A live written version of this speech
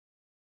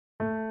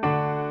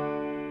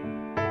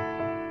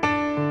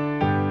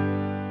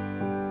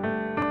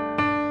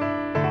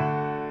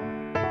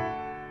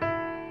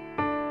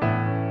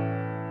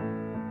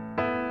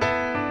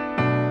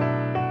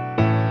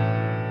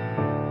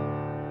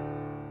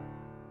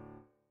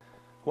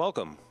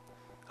Welcome.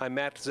 I'm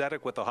Matt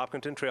Zedek with the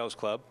Hopkinton Trails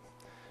Club.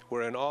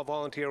 We're an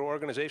all-volunteer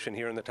organization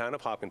here in the town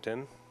of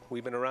Hopkinton.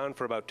 We've been around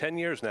for about 10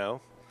 years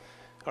now.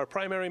 Our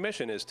primary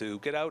mission is to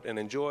get out and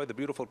enjoy the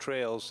beautiful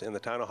trails in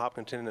the town of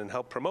Hopkinton and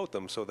help promote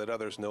them so that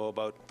others know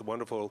about the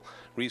wonderful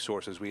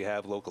resources we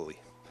have locally.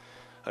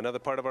 Another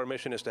part of our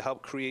mission is to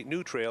help create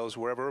new trails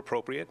wherever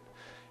appropriate.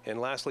 And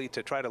lastly,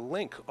 to try to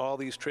link all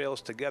these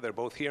trails together,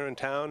 both here in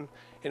town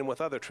and with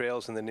other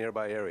trails in the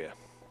nearby area.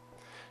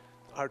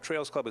 Our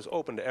Trails Club is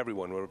open to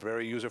everyone. We're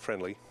very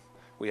user-friendly.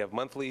 We have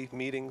monthly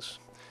meetings,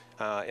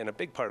 and a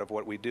big part of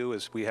what we do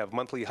is we have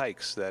monthly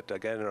hikes that,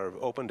 again, are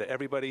open to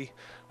everybody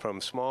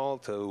from small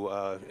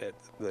to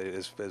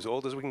as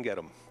old as we can get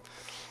them.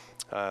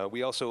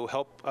 We also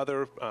help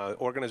other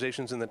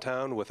organizations in the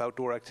town with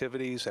outdoor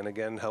activities and,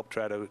 again, help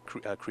try to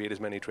create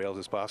as many trails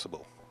as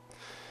possible.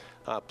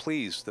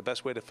 Please, the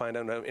best way to find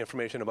out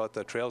information about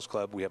the Trails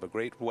Club, we have a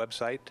great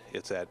website.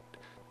 It's at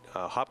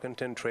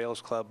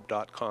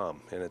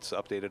hopkintontrailsclub.com, and it's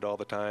updated all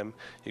the time.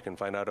 You can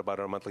find out about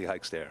our monthly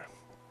hikes there.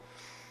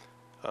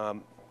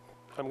 I'm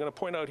going to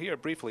point out here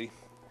briefly,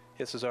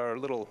 this is our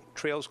little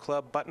Trails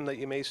Club button that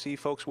you may see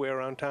folks wear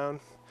around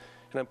town.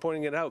 And I'm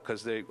pointing it out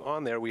because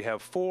on there we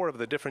have 4 of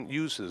the different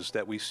uses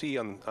that we see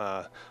on,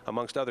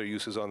 amongst other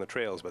uses on the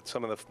trails, but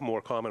some of the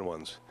more common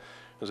ones.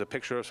 There's a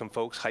picture of some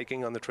folks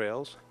hiking on the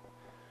trails.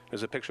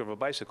 There's a picture of a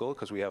bicycle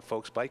because we have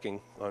folks biking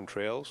on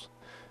trails.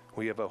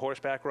 We have a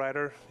horseback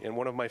rider, and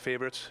one of my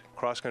favorites,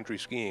 cross-country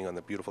skiing on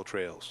the beautiful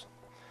trails.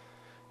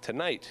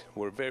 Tonight,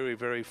 we're very,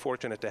 very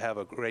fortunate to have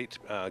a great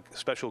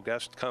special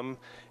guest come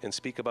and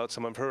speak about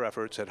some of her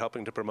efforts at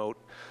helping to promote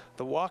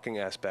the walking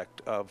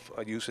aspect of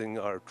using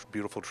our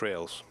beautiful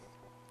trails.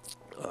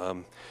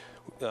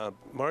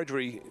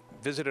 Marjorie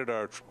visited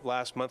our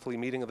last monthly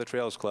meeting of the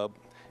Trails Club,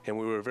 and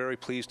we were very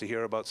pleased to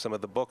hear about some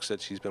of the books that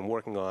she's been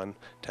working on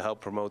to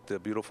help promote the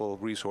beautiful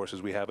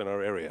resources we have in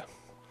our area.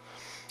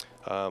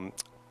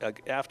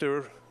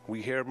 After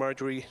we hear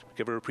Marjorie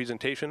give her a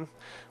presentation,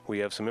 we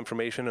have some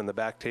information on the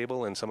back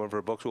table, and some of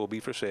her books will be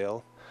for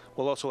sale.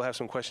 We'll also have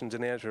some questions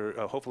and answers.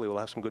 Hopefully we'll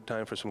have some good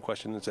time for some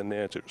questions and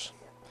answers.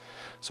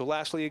 So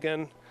lastly,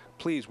 again,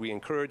 please, we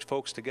encourage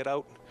folks to get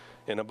out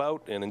and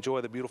about and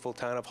enjoy the beautiful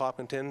town of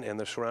Hopkinton and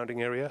the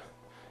surrounding area.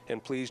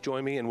 And please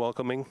join me in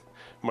welcoming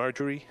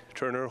Marjorie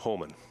Turner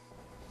Holman.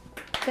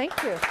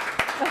 Thank you.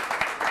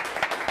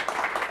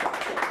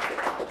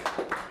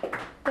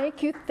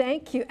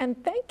 Thank you,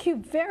 and thank you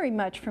very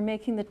much for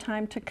making the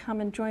time to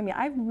come and join me.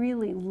 I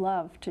really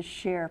love to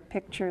share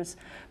pictures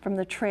from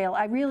the trail.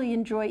 I really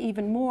enjoy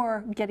even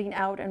more getting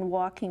out and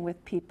walking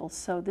with people,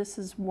 so this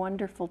is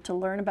wonderful to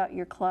learn about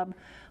your club,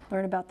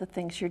 learn about the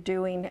things you're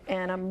doing,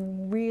 and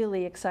I'm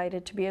really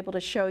excited to be able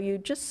to show you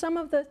just some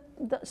of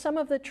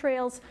the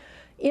trails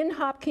in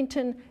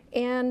Hopkinton,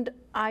 and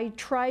I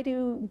try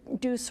to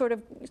do sort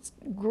of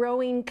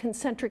growing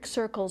concentric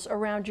circles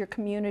around your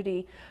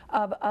community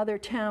of other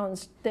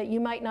towns that you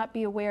might not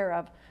be aware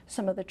of,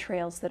 some of the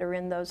trails that are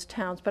in those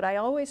towns. But I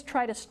always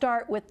try to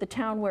start with the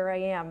town where I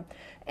am.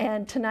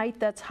 And tonight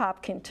that's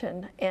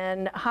Hopkinton.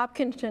 And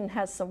Hopkinton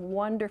has some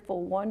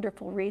wonderful,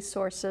 wonderful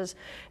resources.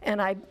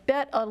 And I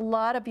bet a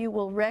lot of you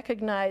will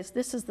recognize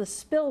this is the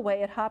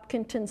spillway at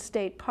Hopkinton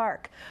State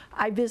Park.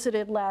 I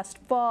visited last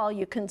fall.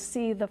 You can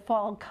see the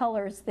fall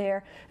colors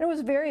there. And it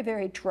was very,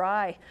 very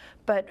dry,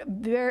 but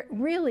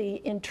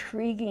really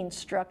intriguing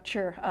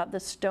structure of the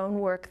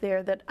stonework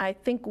there that I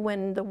think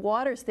when the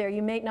water's there,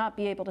 you may not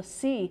be able to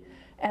see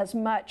as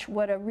much.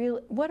 What a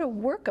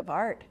work of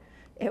art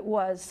it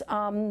was.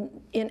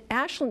 In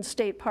Ashland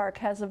State Park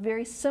has a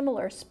very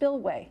similar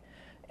spillway.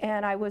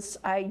 And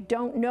I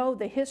don't know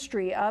the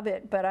history of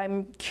it, but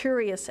I'm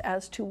curious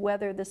as to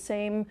whether the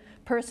same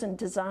person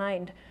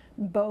designed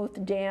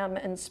both dam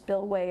and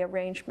spillway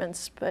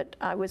arrangements. But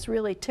I was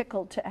really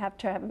tickled to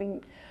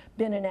having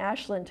been in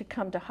Ashland to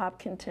come to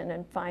Hopkinton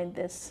and find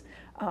this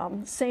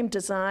same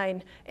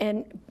design,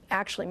 and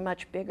actually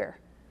much bigger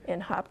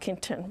in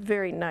Hopkinton.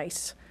 Very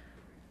nice.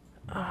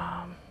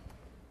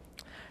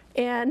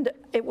 And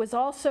it was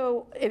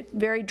also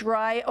very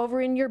dry.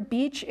 Over in your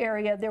beach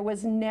area, there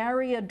was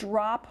nary a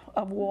drop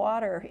of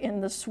water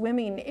in the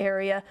swimming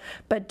area,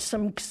 but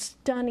some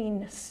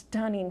stunning,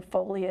 stunning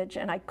foliage.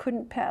 And I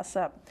couldn't pass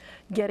up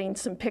getting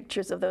some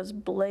pictures of those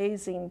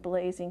blazing,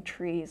 blazing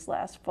trees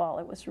last fall.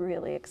 It was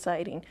really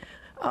exciting.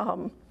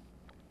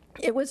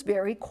 It was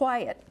very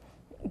quiet.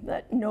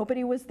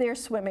 Nobody was there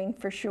swimming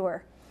for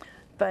sure.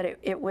 But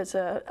it was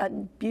a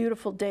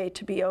beautiful day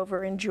to be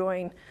over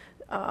enjoying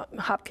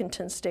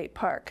Hopkinton State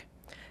Park.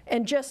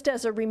 And just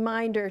as a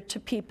reminder to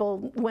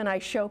people, when I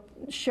show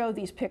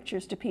these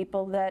pictures to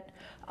people, that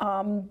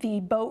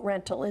the boat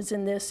rental is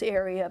in this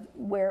area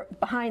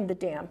behind the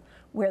dam,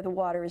 where the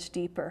water is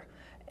deeper.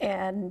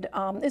 And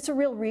it's a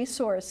real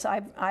resource.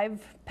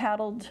 I've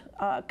paddled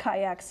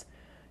kayaks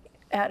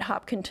at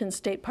Hopkinton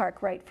State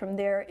Park right from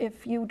there.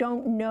 If you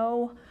don't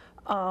know,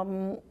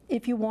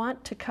 if you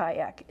want to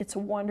kayak, it's a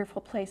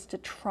wonderful place to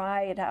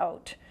try it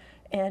out.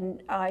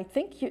 And I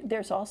think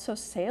there's also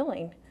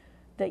sailing,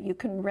 that you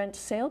can rent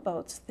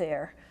sailboats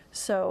there.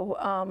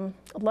 So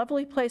a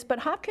lovely place. But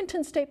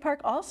Hopkinton State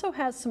Park also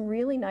has some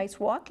really nice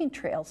walking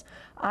trails.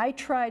 I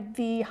tried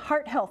the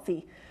Heart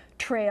Healthy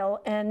trail,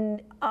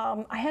 and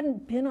I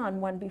hadn't been on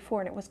one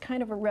before, and it was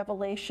kind of a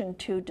revelation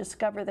to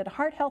discover that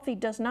Heart Healthy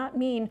does not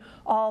mean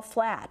all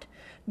flat,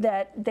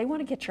 that they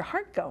want to get your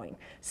heart going.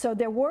 So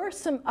there were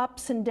some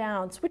ups and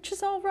downs, which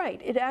is all right.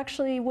 It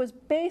actually was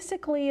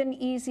basically an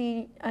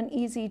easy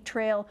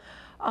trail.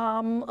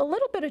 A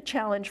little bit of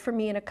challenge for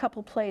me in a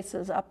couple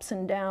places, ups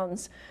and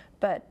downs,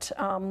 but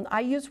I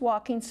use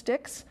walking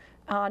sticks.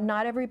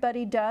 Not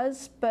everybody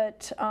does,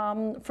 but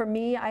for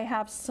me, I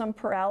have some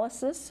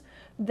paralysis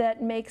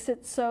that makes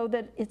it so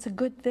that it's a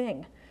good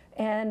thing.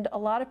 And a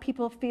lot of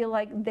people feel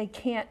like they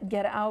can't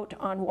get out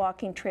on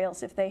walking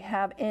trails if they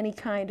have any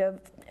kind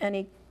of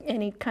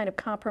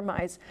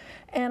compromise.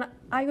 And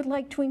I would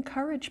like to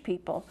encourage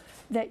people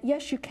that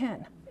yes, you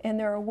can. And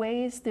there are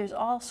ways, there's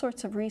all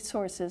sorts of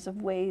resources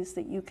of ways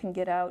that you can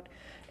get out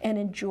and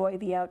enjoy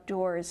the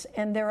outdoors.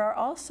 And there are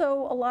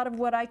also a lot of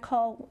what I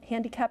call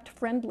handicapped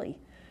friendly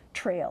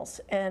trails.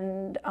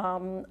 And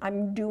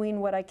I'm doing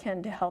what I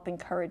can to help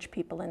encourage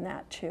people in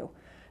that too.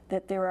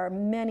 That there are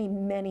many,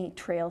 many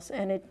trails,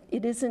 and it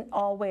isn't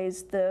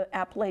always the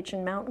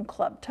Appalachian Mountain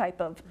Club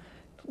type of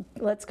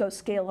let's go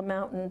scale a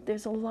mountain.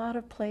 There's a lot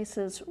of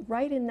places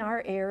right in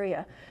our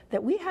area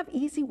that we have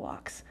easy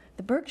walks.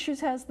 The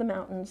Berkshires has the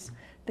mountains,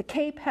 the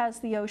Cape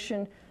has the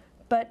ocean,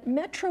 but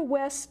Metro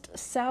West,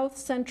 South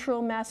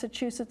Central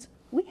Massachusetts,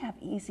 we have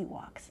easy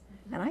walks,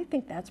 and I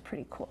think that's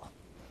pretty cool.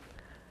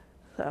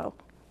 So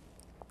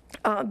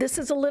this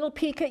is a little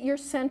peek at your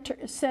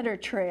center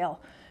trail.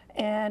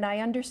 And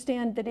I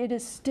understand that it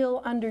is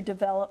still under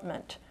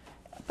development,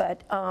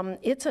 but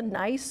it's a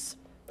nice,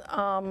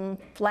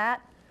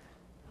 flat,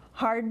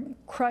 hard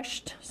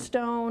crushed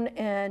stone,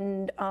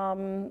 and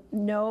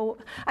no,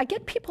 I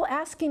get people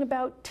asking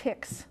about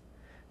ticks.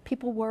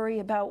 People worry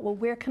about, well,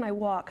 where can I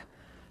walk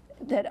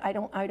that I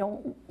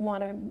don't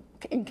want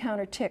to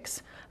encounter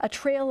ticks. A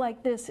trail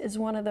like this is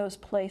one of those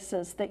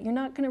places that you're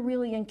not going to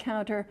really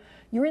encounter.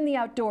 You're in the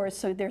outdoors,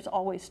 so there's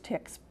always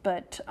ticks,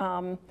 but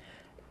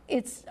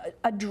it's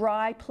a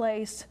dry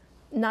place,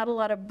 not a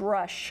lot of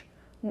brush,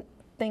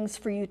 things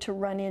for you to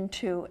run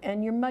into,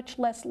 and you're much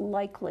less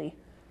likely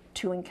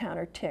to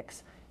encounter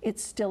ticks.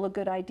 It's still a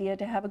good idea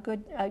to have a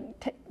good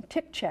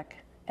tick check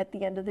at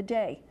the end of the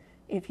day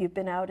if you've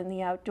been out in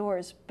the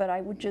outdoors, but I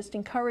would just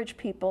encourage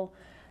people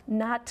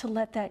not to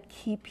let that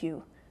keep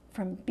you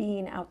from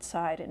being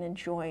outside and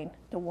enjoying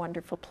the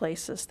wonderful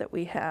places that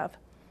we have.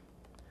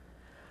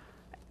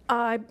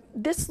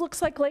 This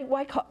looks like Lake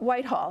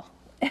Whitehall.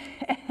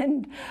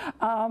 And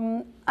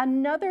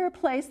another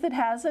place that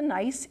has a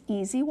nice,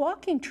 easy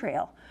walking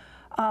trail.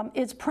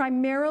 It's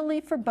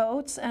primarily for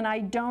boats, and I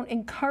don't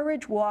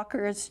encourage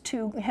walkers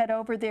to head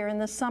over there in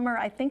the summer.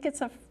 I think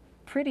it's a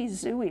pretty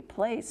zooey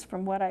place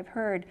from what I've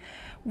heard,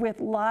 with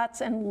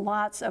lots and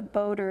lots of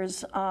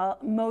boaters,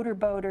 motor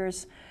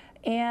boaters,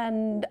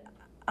 and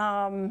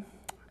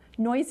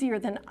noisier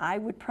than I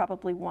would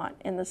probably want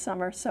in the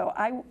summer. So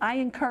I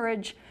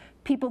encourage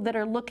people that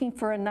are looking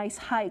for a nice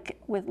hike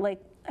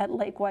at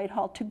Lake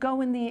Whitehall to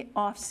go in the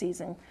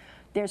off-season.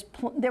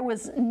 There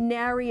was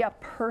nary a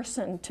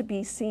person to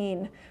be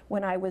seen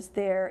when I was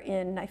there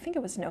in, I think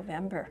it was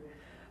November.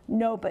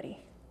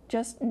 Nobody,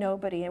 just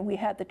nobody. And we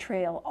had the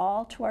trail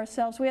all to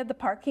ourselves. We had the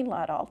parking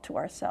lot all to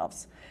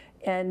ourselves.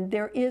 And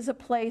there is a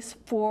place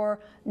for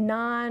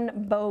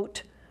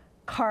non-boat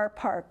car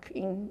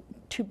parking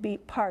to be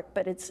parked,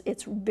 but it's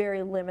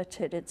very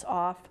limited. It's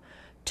off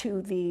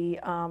to the,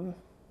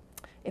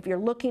 if you're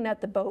looking at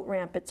the boat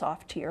ramp, it's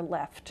off to your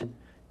left,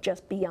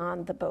 just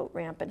beyond the boat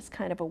ramp, and it's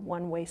kind of a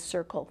one-way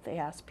circle they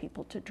ask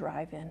people to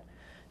drive in.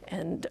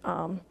 And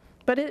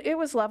but it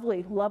was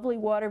lovely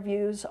water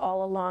views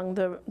all along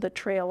the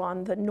trail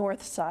on the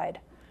north side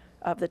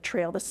of the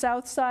trail. The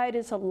south side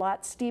is a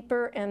lot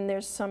steeper, and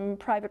there's some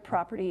private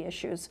property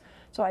issues,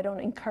 so I don't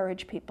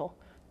encourage people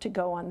to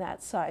go on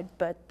that side,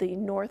 but the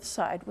north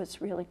side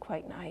was really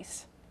quite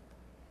nice.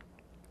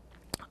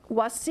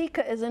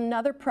 Waseca is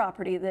another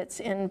property that's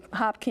in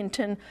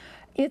Hopkinton.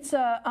 It's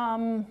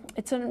a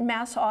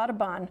Mass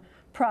Audubon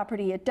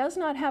property. It does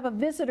not have a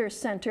visitor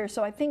center,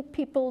 so I think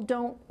people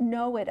don't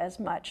know it as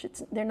much.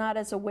 They're not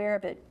as aware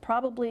of it.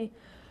 Probably,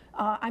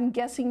 I'm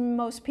guessing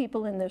most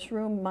people in this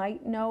room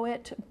might know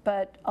it,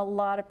 but a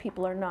lot of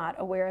people are not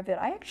aware of it.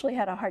 I actually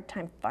had a hard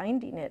time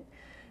finding it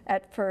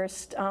at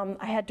first.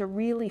 I had to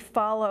really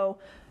follow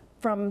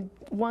from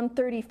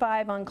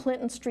 135 on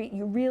Clinton Street.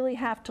 You really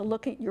have to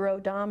look at your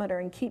odometer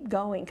and keep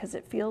going, because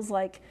it feels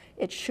like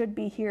it should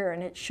be here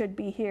and it should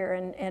be here.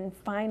 And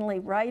finally,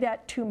 right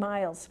at 2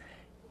 miles,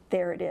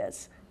 there it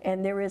is.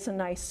 And there is a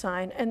nice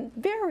sign, and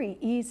very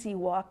easy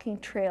walking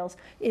trails.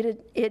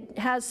 It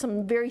has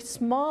some very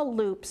small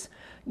loops.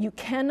 You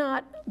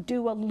cannot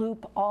do a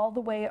loop all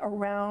the way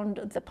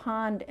around the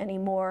pond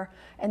anymore,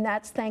 and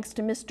that's thanks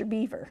to Mr.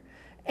 Beaver.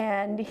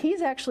 And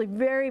he's actually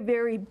very,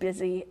 very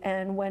busy.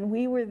 And when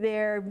we were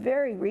there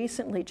very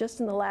recently, just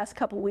in the last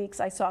couple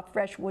weeks, I saw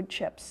fresh wood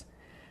chips.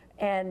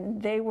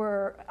 and they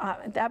were,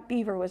 that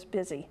beaver was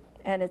busy.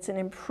 And it's an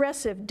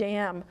impressive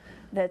dam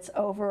that's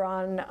over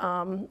on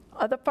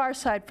the far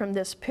side from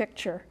this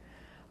picture.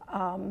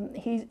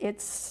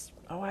 It's,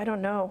 oh, I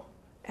don't know,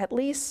 at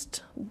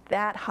least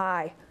that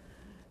high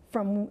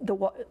from the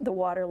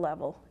water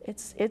level.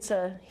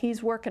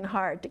 He's working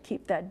hard to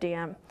keep that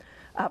dam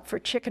up. For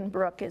Chicken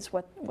Brook is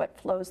what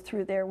flows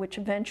through there, which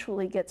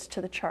eventually gets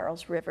to the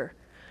Charles River.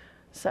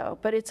 So,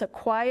 but it's a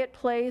quiet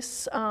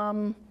place.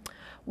 When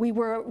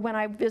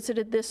I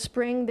visited this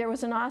spring, there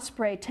was an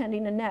osprey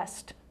tending a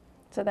nest.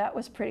 So that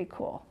was pretty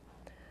cool.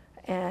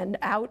 And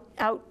out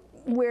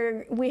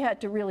where we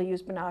had to really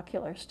use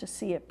binoculars to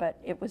see it, but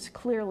it was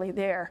clearly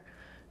there.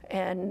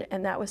 And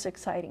that was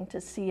exciting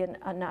to see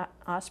an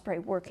osprey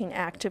working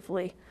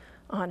actively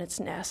on its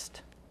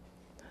nest.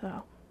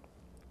 So,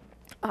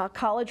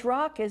 College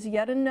Rock is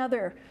yet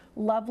another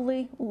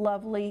lovely,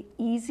 lovely,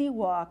 easy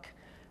walk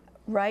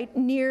right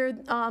near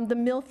the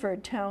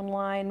Milford town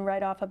line,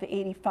 right off of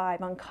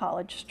 85 on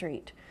College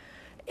Street.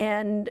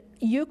 And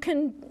you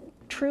can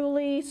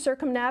truly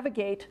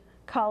circumnavigate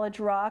College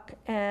Rock,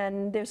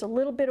 and there's a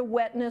little bit of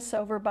wetness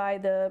over by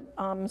the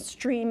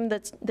stream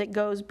that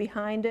goes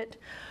behind it.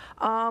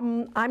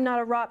 I'm not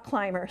a rock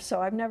climber,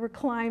 so I've never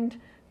climbed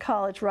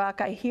College Rock.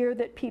 I hear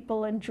that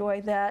people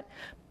enjoy that,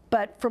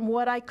 but from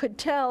what I could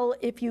tell,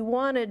 if you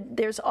wanted,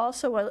 there's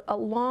also a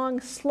long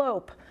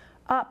slope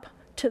up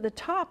to the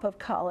top of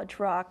College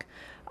Rock.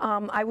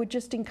 I would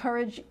just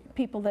encourage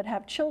people that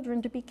have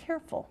children to be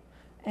careful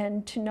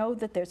and to know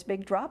that there's a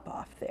big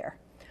drop-off there.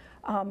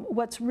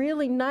 What's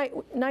really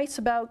nice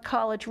about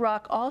College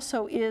Rock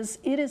also is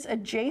it is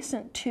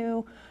adjacent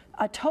to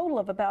a total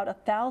of about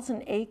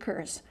 1,000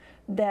 acres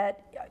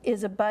that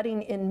is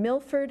abutting in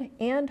Milford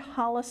and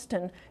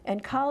Holliston,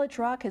 and College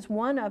Rock is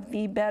one of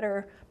the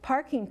better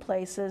parking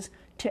places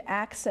to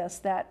access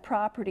that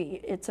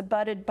property. It's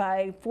abutted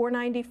by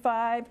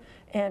 495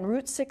 and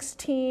Route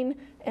 16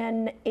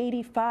 and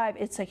 85.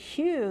 It's a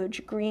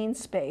huge green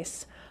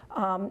space.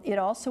 It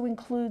also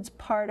includes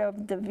part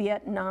of the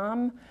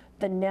Vietnam.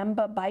 The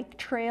Nemba Bike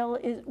Trail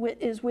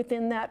is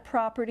within that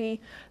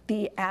property.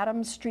 The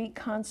Adams Street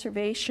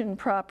Conservation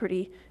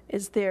property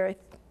is there.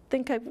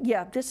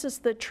 Yeah, this is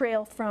the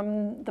trail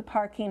from the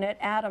parking at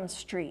Adams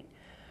Street.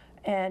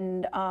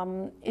 And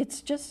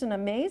it's just an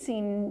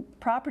amazing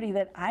property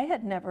that I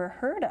had never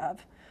heard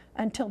of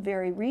until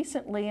very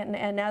recently.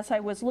 And as I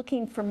was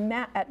looking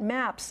at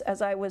maps,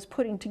 as I was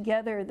putting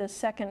together the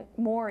second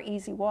More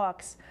Easy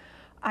Walks,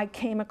 I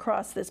came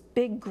across this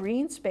big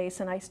green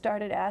space, and I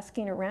started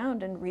asking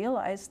around and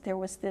realized there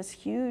was this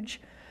huge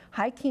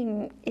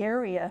hiking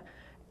area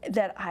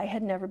that I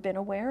had never been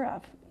aware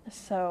of.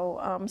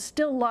 So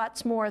still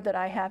lots more that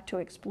I have to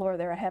explore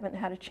there. I haven't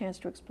had a chance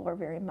to explore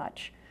very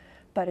much,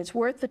 but it's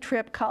worth the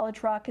trip.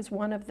 College Rock is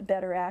one of the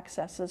better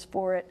accesses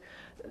for it.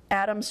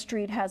 Adams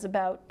Street has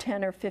about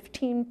 10 or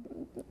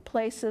 15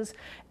 places,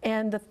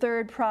 and the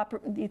third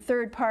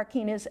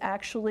parking is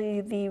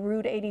actually the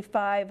Route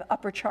 85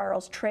 Upper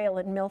Charles Trail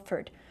in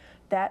Milford.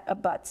 That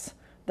abuts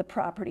the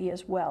property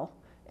as well,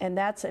 and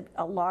that's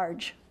a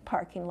large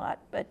parking lot,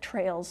 but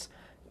trails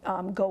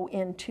go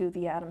into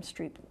the Adams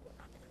Street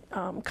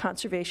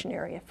conservation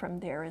area from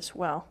there as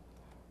well.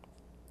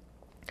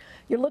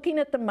 You're looking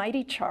at the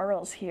mighty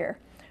Charles here,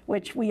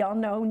 which we all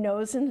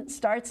know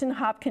starts in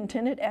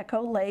Hopkinton at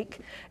Echo Lake.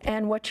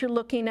 And what you're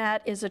looking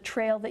at is a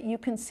trail that you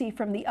can see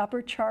from the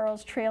Upper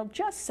Charles Trail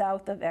just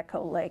south of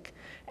Echo Lake.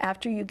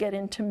 After you get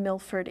into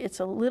Milford, it's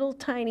a little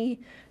teeny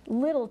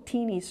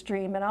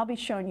stream, and I'll be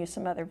showing you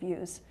some other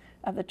views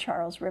of the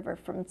Charles River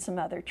from some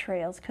other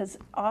trails, because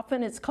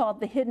often it's called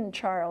the Hidden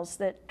Charles,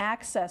 that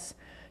access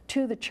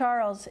to the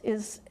Charles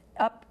is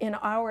up in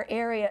our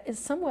area is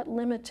somewhat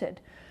limited.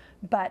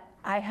 But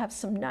I have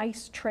some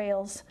nice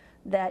trails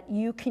that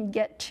you can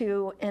get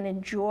to and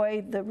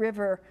enjoy the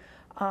river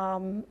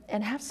and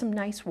have some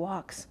nice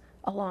walks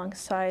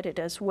alongside it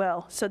as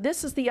well. So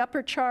this is the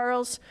Upper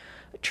Charles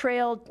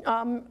Trail,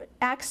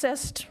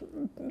 accessed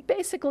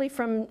basically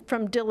from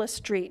Dilla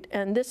Street,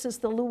 and this is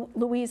the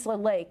Louisa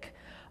Lake.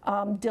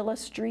 Dilla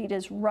Street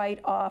is right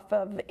off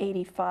of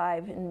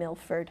 85 in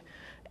Milford,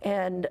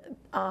 and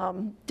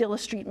Dilla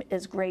Street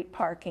is great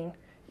parking,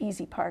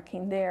 easy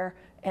parking there.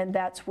 And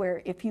that's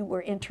where, if you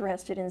were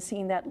interested in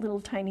seeing that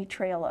little tiny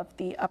trail of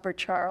the Upper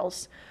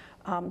Charles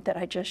that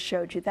I just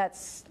showed you,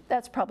 that's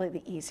probably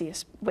the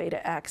easiest way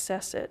to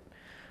access it.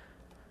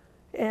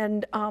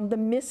 And the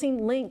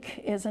missing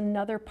link is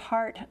another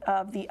part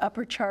of the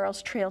Upper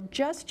Charles Trail,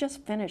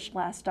 just finished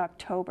last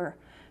October.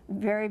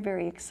 Very,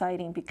 very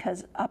exciting,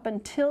 because up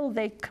until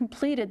they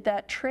completed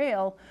that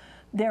trail,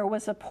 there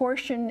was a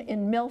portion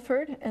in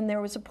Milford and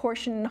there was a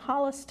portion in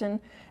Holliston,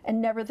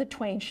 and never the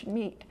twain should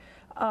meet.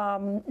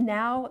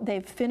 Now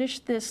they've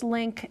finished this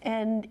link,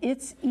 and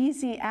it's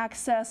easy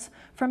access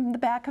from the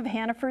back of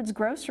Hannaford's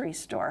grocery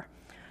store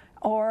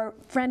or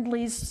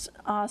Friendly's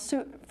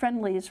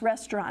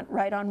restaurant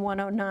right on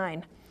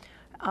 109.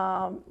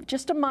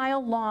 Just a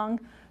mile long,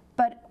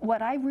 but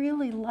what I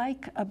really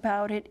like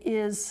about it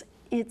is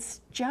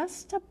it's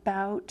just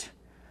about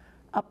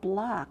a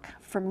block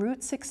from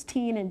Route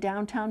 16 in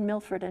downtown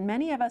Milford. And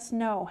many of us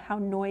know how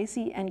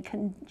noisy and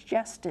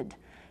congested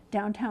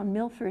downtown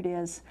Milford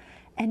is.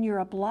 And you're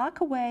a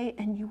block away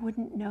and you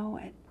wouldn't know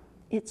it.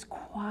 It's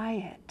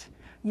quiet.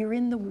 You're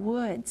in the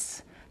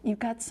woods. You've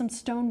got some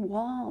stone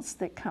walls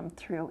that come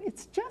through.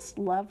 It's just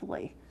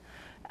lovely.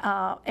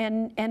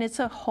 And it's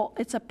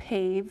a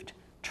paved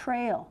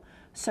trail.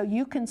 So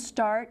you can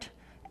start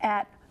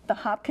at the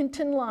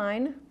Hopkinton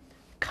line,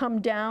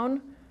 come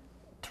down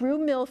through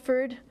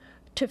Milford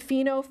to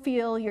Fino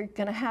Field. You're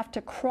going to have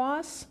to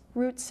cross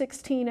Route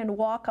 16 and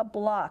walk a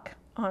block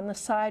on the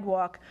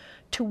sidewalk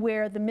to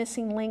where the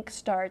missing link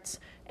starts,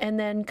 and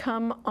then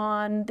come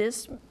on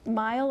this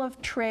mile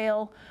of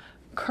trail,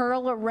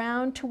 curl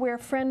around to where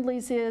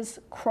Friendly's is,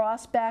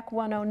 cross back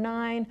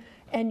 109,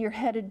 and you're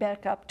headed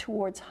back up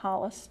towards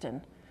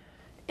Holliston.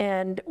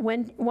 And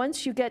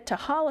once you get to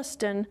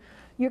Holliston,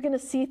 you're going to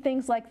see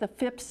things like the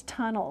Phipps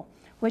Tunnel,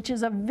 which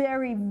is a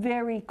very,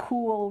 very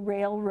cool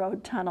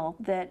railroad tunnel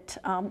that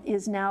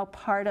is now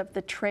part of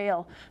the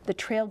trail. The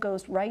trail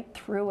goes right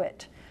through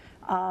it.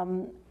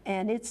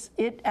 And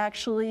it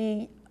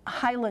actually,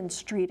 Highland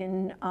Street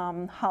in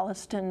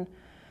Holliston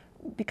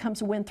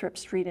becomes Winthrop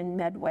Street in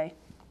Medway.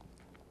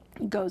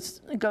 It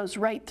goes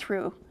right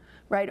through,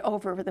 right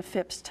over the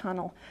Phipps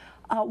Tunnel.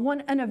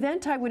 An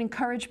event I would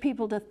encourage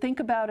people to think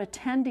about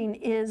attending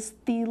is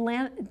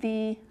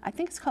I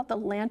think it's called the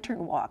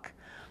Lantern Walk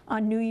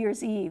on New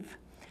Year's Eve.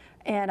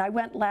 And I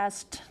went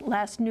last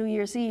New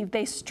Year's Eve.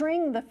 They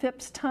string the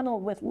Phipps Tunnel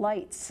with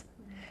lights.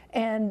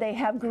 And they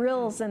have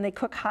grills and they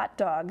cook hot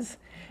dogs.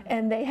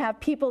 And they have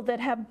people that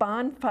have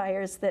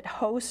bonfires that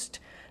host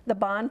the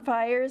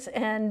bonfires.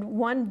 And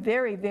one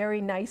very, very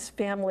nice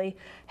family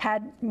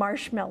had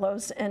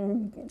marshmallows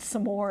and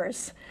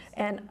s'mores.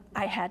 And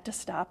I had to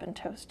stop and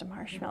toast a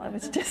marshmallow. It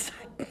was just,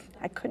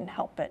 I couldn't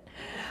help it.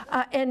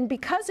 And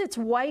because it's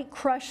white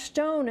crushed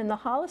stone in the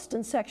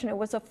Holliston section, it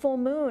was a full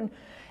moon.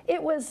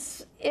 It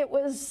was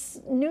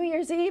New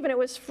Year's Eve and it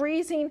was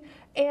freezing,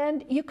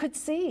 and you could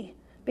see,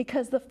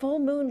 because the full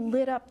moon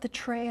lit up the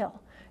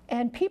trail.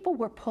 And people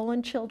were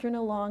pulling children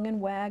along in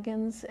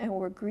wagons and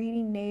were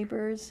greeting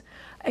neighbors.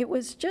 It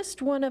was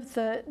just one of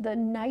the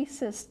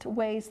nicest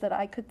ways that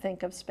I could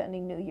think of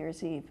spending New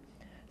Year's Eve.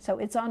 So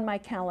it's on my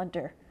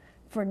calendar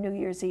for New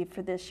Year's Eve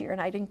for this year,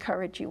 and I'd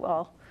encourage you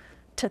all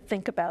to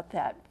think about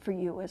that for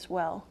you as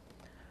well.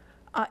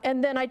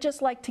 And then I'd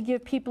just like to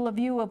give people a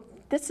view of,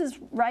 this is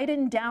right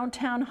in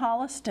downtown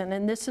Holliston,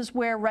 and this is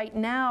where right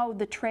now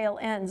the trail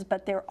ends,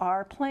 but there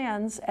are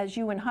plans, as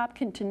you in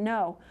Hopkinton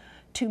know,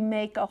 to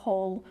make a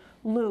whole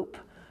loop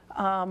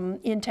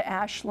into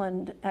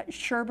Ashland,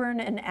 Sherburne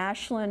and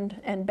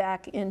Ashland, and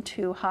back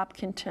into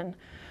Hopkinton.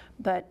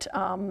 But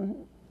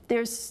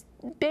there's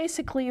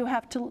basically, you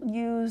have to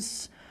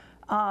use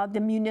the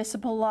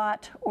municipal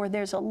lot, or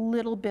there's a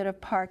little bit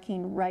of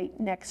parking right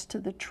next to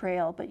the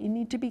trail, but you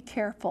need to be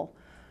careful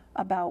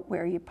about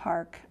where you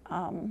park.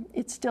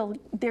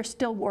 They're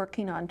still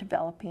working on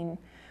developing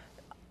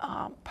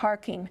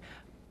parking.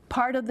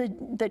 Part of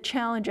the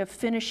challenge of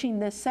finishing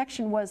this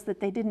section was that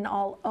they didn't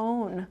all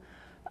own,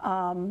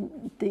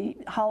 the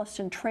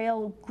Holliston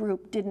Trail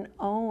Group didn't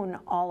own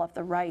all of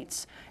the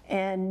rights.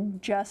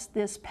 And just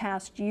this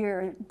past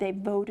year, they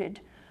voted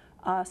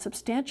a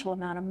substantial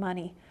amount of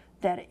money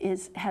that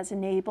has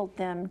enabled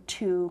them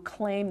to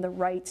claim the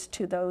rights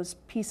to those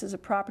pieces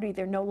of property.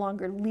 They're no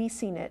longer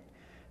leasing it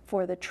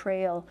for the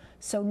trail,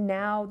 so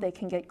now they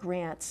can get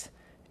grants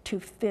to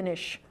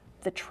finish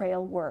the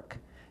trail work.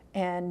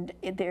 And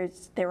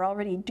they're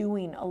already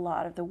doing a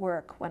lot of the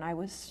work. When I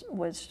was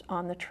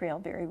on the trail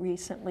very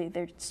recently,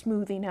 they're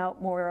smoothing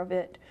out more of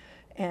it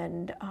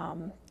and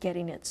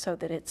getting it so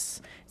that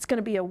it's going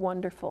to be a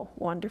wonderful,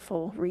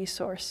 wonderful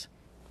resource.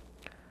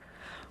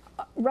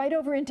 Right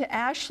over into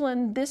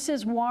Ashland, this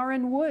is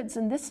Warren Woods,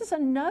 and this is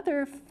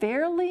another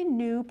fairly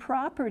new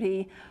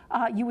property.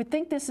 You would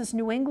think this is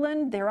New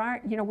England. There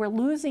aren't, we're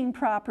losing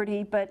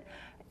property, but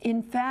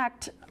in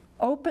fact,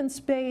 open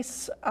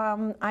space,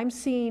 I'm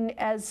seeing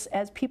as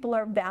people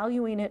are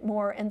valuing it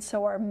more, and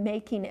so are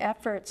making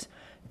efforts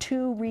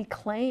to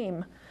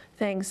reclaim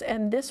things.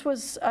 And this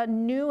was a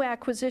new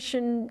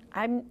acquisition.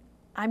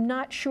 I'm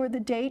not sure the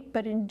date,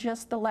 but in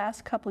just the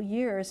last couple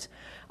years.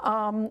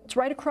 It's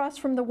right across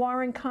from the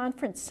Warren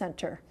Conference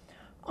Center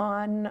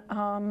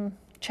on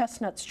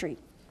Chestnut Street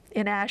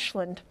in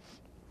Ashland.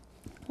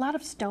 A lot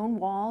of stone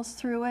walls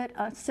through it,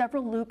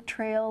 several loop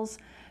trails.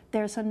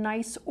 There's a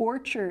nice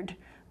orchard,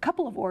 a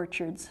couple of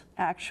orchards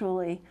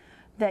actually,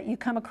 that you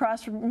come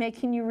across,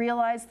 making you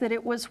realize that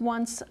it was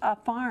once a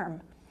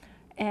farm.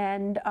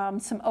 And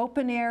some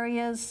open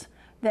areas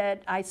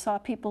that I saw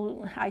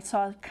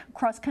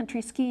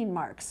cross-country skiing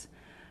marks.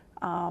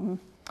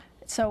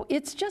 So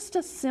it's just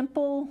a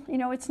simple,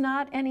 it's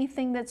not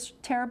anything that's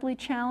terribly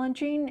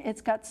challenging.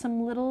 It's got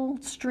some little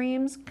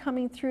streams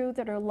coming through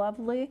that are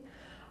lovely.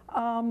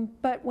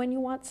 But when you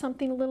want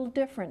something a little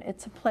different,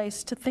 it's a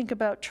place to think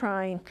about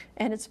trying.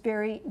 And it's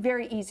very,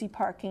 very easy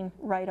parking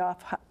right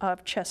off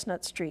of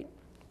Chestnut Street.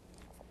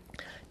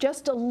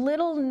 Just a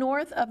little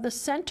north of the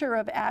center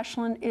of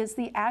Ashland is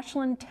the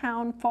Ashland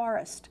Town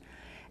Forest.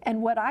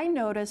 And what I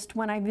noticed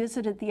when I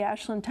visited the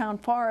Ashland Town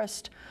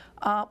Forest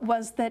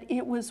was that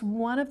it was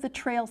one of the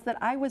trails that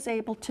I was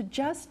able to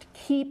just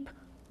keep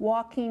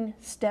walking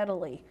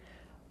steadily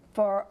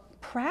for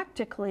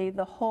practically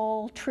the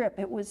whole trip.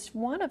 It was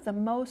one of the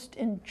most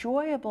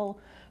enjoyable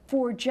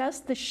for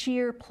just the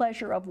sheer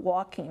pleasure of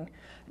walking.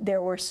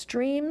 There were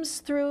streams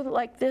through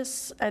like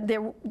this.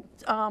 There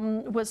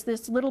was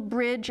this little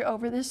bridge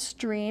over this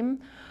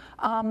stream.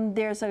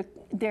 There's a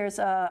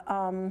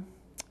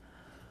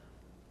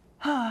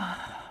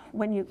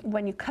when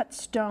you cut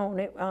stone,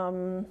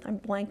 I'm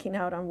blanking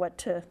out on what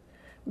to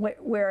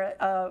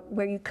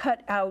where you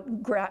cut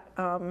out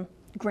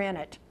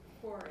granite.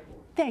 Quarry.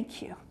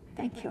 Thank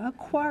you, a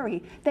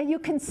quarry that you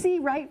can see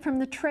right from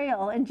the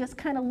trail and just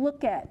kind of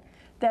look at.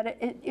 That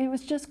it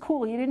was just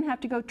cool. You didn't have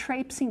to go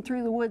traipsing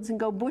through the woods and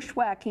go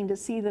bushwhacking to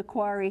see the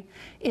quarry.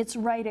 It's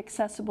right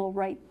accessible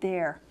right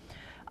there.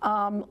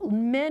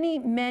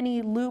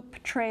 Many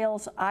loop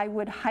trails. I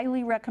would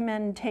highly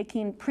recommend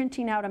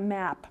printing out a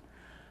map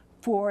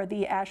for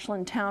the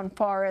Ashland Town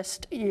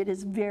Forest. It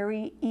is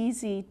very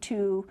easy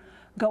to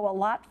go a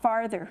lot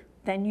farther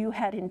than you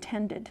had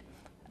intended.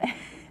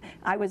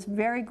 I was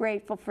very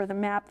grateful for the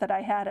map that I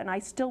had, and I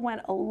still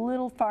went a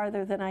little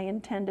farther than I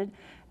intended,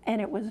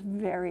 and it was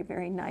very,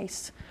 very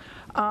nice.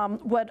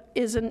 What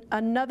is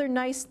another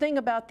nice thing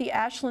about the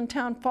Ashland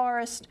Town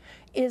Forest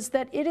is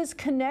that it is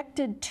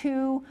connected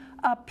to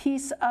a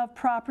piece of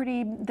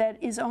property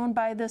that is owned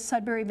by the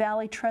Sudbury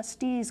Valley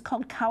trustees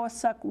called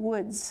Cowasuck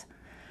Woods.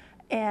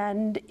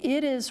 And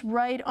it is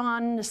right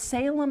on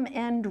Salem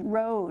End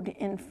Road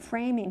in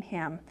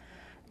Framingham.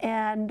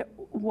 And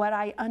what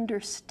I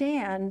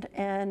understand,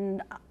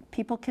 and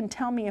people can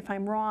tell me if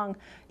I'm wrong,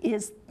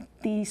 is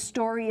the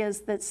story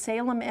is that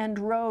Salem End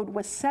Road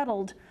was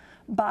settled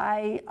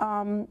by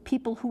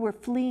people who were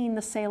fleeing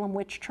the Salem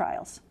witch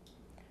trials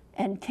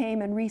and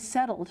came and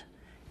resettled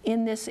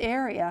in this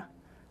area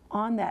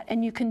on that.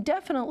 And you can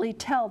definitely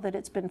tell that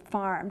it's been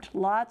farmed.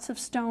 Lots of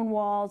stone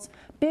walls,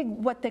 big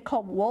what they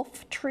call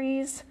wolf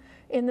trees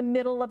in the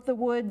middle of the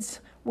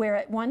woods, where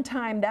at one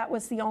time that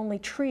was the only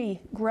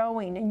tree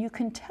growing. And you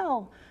can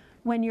tell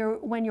when you're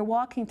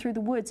walking through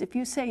the woods, if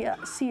you see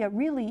a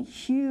really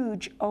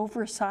huge,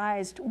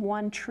 oversized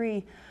one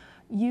tree,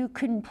 you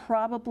can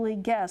probably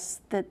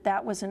guess that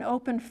that was an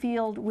open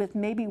field with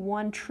maybe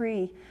one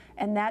tree,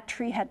 and that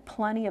tree had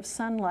plenty of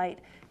sunlight.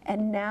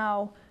 And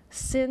now,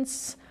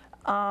 since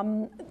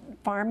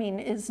farming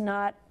is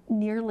not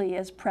nearly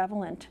as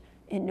prevalent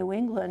in New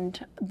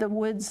England, the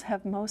woods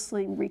have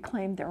mostly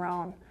reclaimed their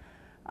own.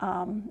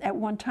 At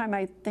one time,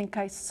 I think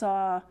I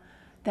saw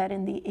that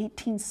in the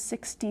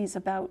 1860s,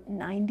 about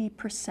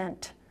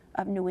 90%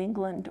 of New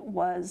England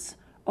was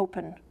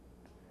open,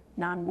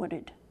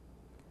 non-wooded.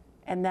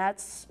 And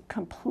that's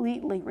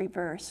completely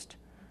reversed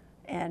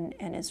and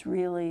is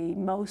really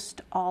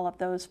all of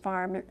those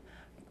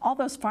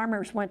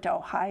farmers went to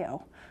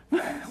Ohio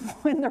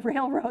when the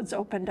railroads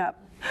opened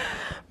up.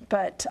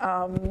 But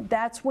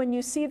that's when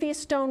you see these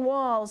stone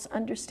walls,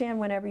 understand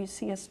whenever you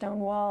see a stone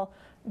wall,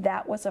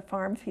 that was a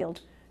farm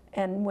field.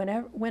 And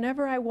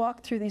whenever I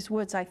walk through these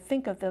woods, I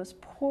think of those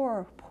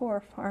poor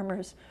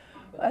farmers,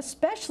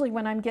 especially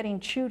when I'm getting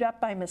chewed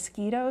up by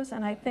mosquitoes.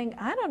 And I think,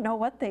 I don't know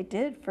what they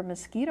did for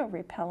mosquito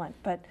repellent,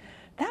 but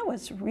that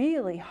was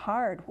really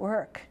hard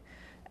work.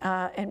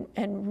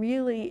 And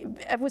really,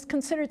 it was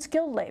considered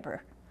skilled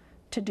labor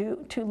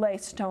to lay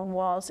stone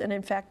walls, and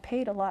in fact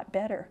paid a lot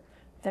better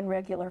than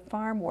regular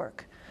farm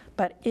work.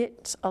 But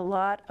it's a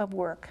lot of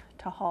work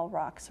to haul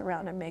rocks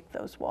around and make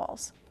those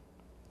walls.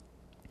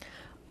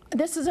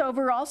 This is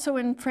over also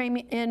in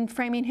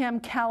Framingham,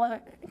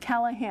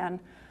 Callahan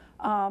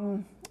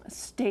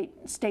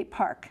State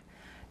Park.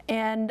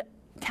 And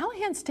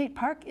Callahan State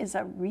Park is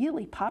a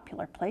really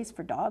popular place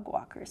for dog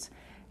walkers.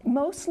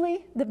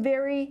 Mostly the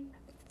very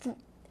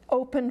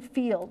open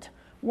field.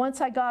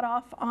 Once I got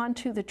off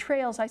onto the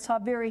trails, I saw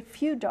very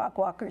few dog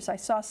walkers. I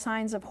saw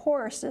signs of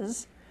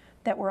horses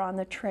that were on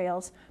the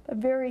trails, but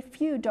very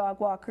few dog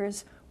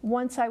walkers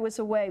once I was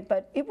away.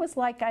 But it was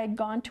like I had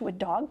gone to a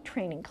dog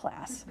training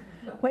class.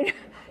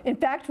 In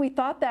fact, we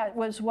thought that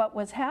was what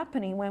was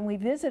happening when we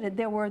visited.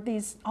 There were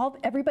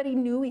everybody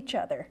knew each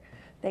other.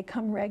 They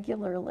come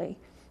regularly.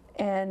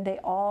 And they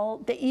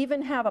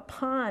even have a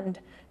pond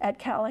at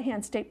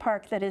Callahan State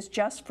Park that is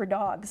just for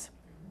dogs.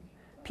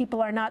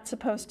 People are not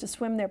supposed to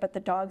swim there, but the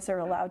dogs are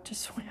allowed to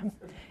swim.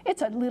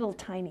 It's a little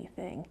tiny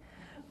thing.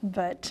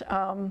 But,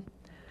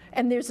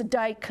 and there's a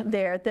dike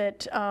there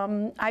that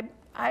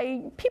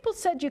people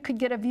said you could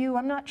get a view.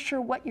 I'm not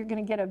sure what you're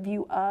going to get a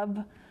view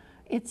of.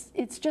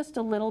 It's just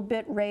a little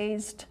bit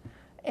raised.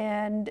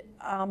 And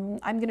I'm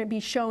going to be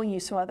showing you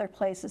some other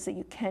places that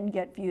you can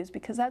get views,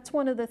 because that's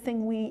one of the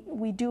things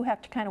we do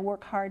have to kind of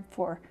work hard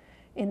for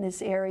in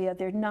this area.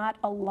 There's not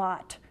a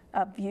lot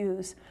of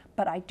views,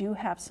 but I do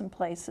have some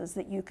places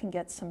that you can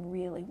get some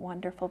really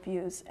wonderful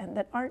views and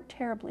that aren't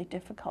terribly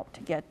difficult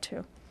to get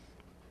to.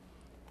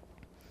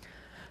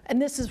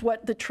 And this is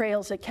what the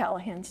trails at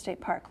Callahan State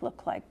Park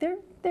look like.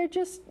 They're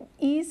just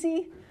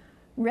easy,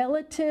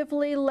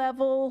 relatively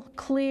level,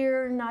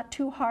 clear, not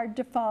too hard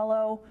to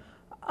follow,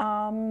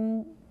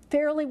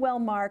 fairly well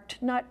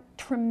marked, not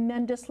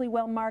tremendously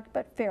well marked,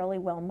 but fairly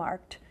well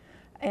marked.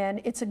 And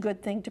it's a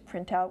good thing to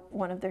print out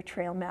one of their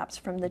trail maps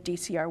from the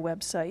DCR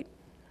website.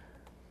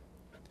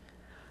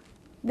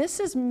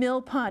 This is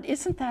Mill Pond.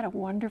 Isn't that a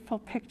wonderful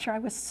picture? I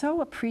was so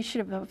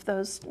appreciative of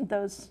those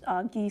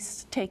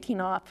geese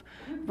taking off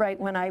right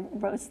when I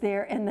was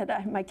there, and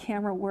that my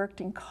camera worked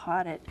and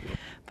caught it.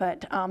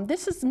 But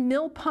this is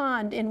Mill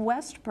Pond in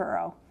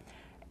Westboro.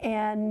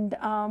 And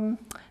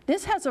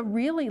this has a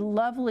really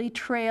lovely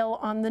trail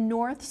on the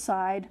north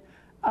side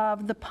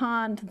of the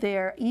pond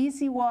there.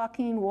 Easy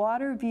walking,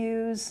 water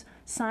views,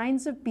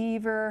 signs of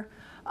beaver.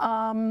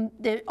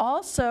 It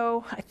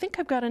also, I think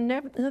I've got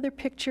another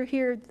picture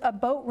here, a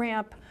boat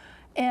ramp,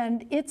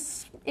 and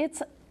it's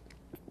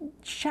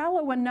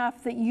shallow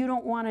enough that you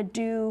don't want to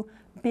do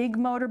big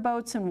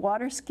motorboats and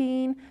water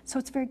skiing, so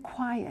it's very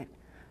quiet.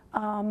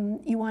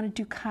 You want to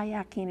do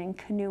kayaking and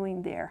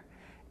canoeing there.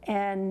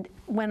 And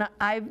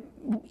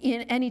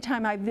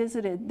anytime I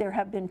visited, there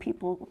have been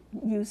people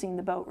using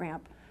the boat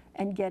ramp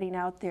and getting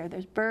out there.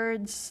 There's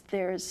birds,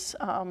 it's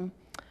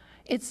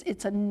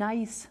a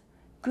nice,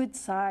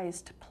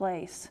 good-sized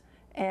place.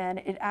 And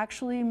it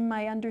actually,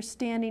 my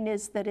understanding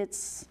is that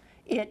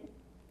it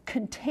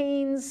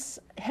contains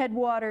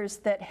headwaters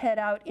that head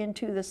out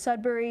into the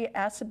Sudbury,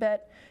 Assabet,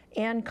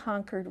 and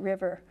Concord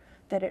River,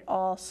 that it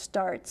all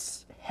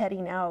starts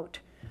heading out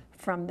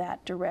from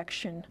that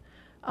direction.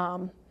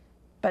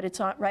 But it's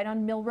right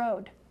on Mill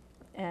Road.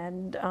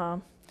 And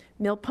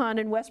Mill Pond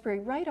in Westbury,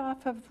 right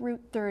off of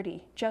Route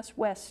 30, just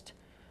west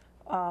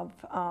of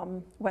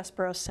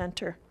Westboro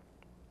Center.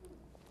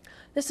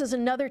 This is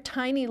another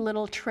tiny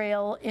little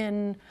trail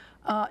in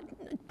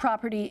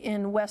property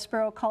in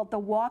Westboro called the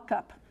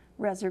Walk-Up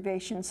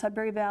Reservation.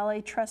 Sudbury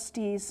Valley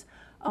trustees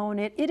own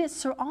it. It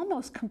is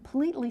almost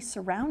completely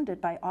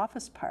surrounded by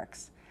office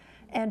parks.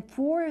 And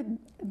for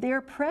their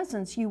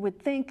presence, you would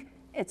think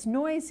it's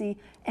noisy,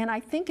 and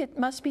I think it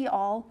must be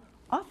all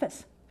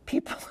office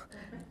people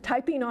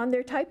typing on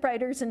their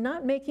typewriters and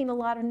not making a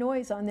lot of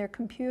noise on their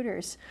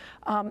computers.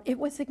 It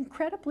was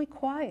incredibly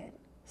quiet,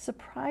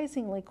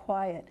 surprisingly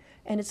quiet.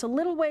 And it's a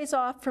little ways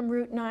off from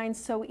Route 9,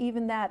 so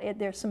even that,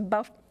 there's some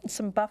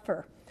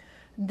buffer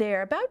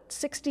there, about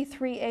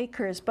 63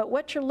 acres. But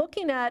what you're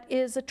looking at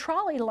is a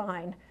trolley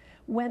line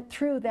went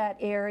through that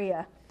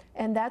area,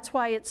 and that's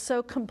why it's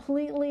so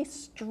completely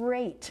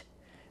straight.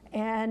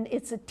 And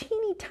it's a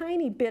teeny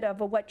tiny bit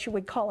of what you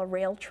would call a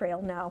rail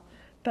trail now,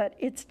 but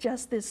it's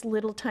just this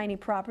little tiny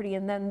property,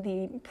 and then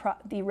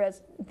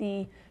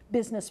the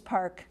business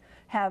park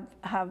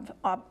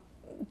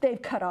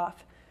they've cut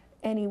off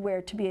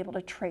anywhere to be able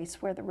to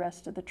trace where the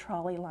rest of the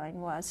trolley line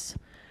was.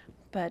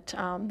 But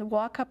the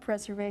Walk-Up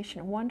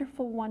Reservation, a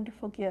wonderful,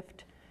 wonderful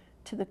gift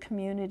to the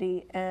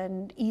community,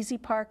 and easy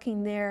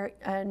parking there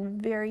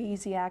and very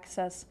easy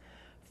access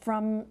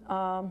from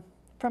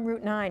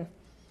Route 9.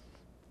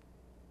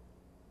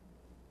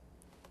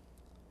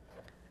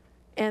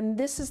 And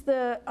this is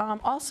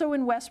also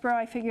in Westboro.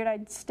 I figured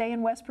I'd stay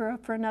in Westboro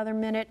for another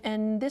minute.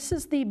 And this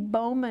is the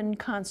Bowman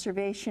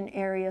Conservation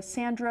Area,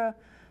 Sandra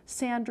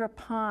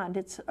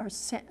Pond.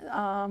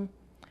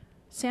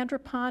 Sandra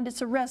Pond,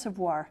 it's a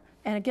reservoir.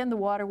 And again, the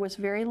water was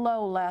very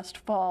low last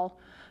fall.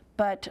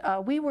 But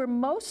we were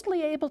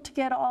mostly able to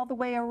get all the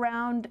way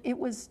around. It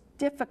was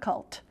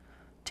difficult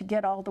to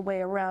get all the way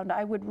around.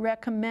 I would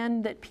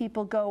recommend that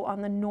people go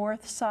on the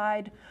north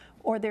side,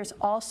 or there's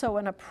also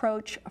an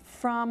approach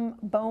from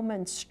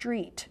Bowman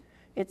Street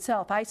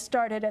itself. I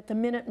started at the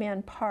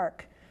Minuteman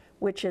Park,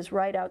 which is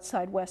right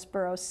outside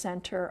Westboro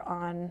Center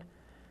on,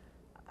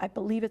 I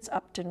believe it's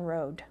Upton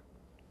Road,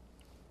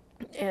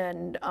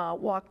 and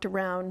walked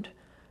around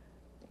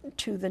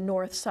to the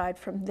north side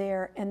from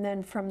there, and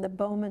then from the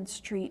Bowman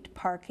Street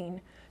parking,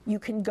 you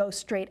can go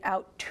straight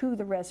out to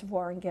the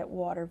reservoir and get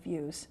water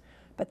views.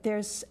 But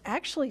it's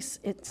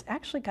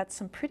actually got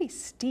some pretty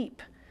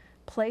steep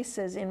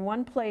places. In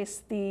one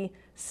place, the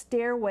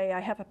stairway, I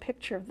have a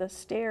picture of the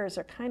stairs,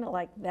 are kind of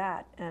like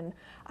that, and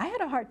I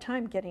had a hard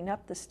time getting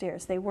up the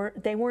stairs. They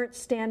weren't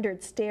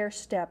standard stair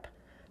step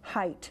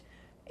height,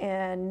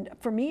 and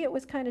for me it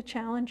was kind of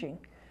challenging.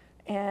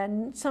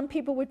 And some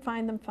people would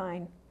find them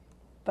fine,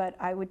 but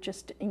I would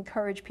just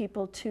encourage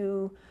people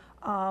to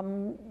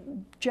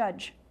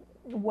judge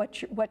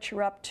what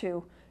you're up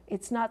to.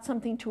 It's not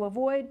something to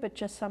avoid, but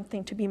just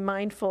something to be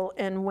mindful.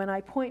 And when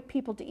I point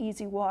people to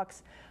easy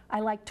walks, I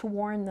like to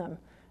warn them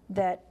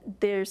that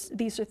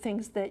these are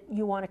things that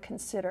you want to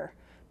consider,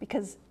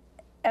 because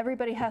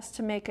everybody has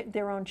to make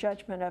their own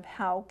judgment of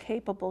how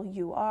capable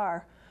you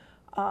are.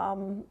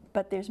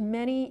 But there's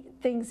many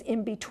things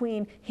in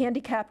between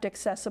handicapped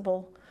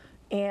accessible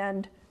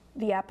and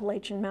the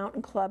Appalachian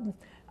Mountain Club,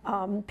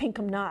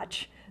 Pinkham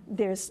Notch.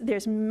 There's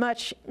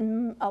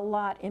a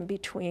lot in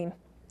between.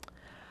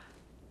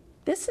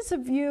 This is a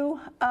view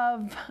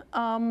of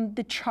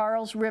the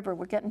Charles River.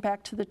 We're getting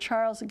back to the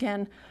Charles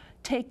again,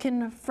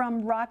 taken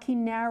from Rocky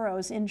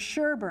Narrows in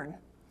Sherburne.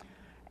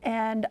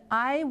 And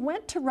I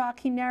went to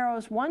Rocky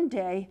Narrows one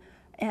day,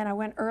 and I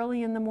went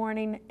early in the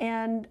morning,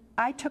 and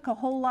I took a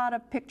whole lot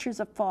of pictures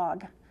of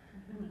fog.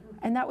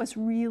 And that was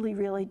really,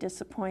 really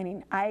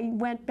disappointing. I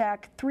went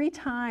back 3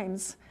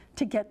 times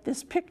to get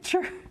this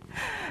picture.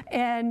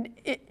 And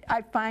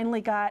I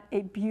finally got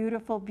a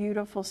beautiful,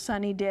 beautiful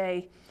sunny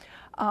day.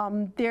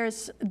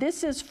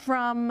 This is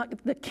from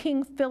the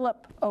King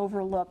Philip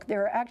overlook.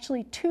 There are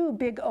actually 2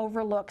 big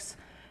overlooks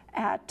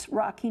at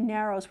Rocky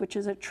Narrows, which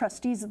is a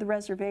trustees of the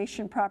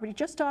reservation property,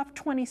 just off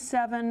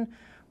 27,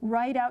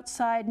 right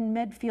outside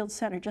Medfield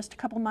Center, just a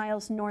couple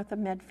miles north of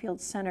Medfield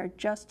Center,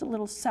 just a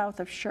little south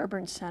of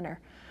Sherburne Center.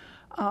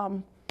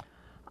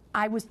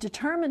 I was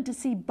determined to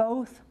see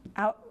both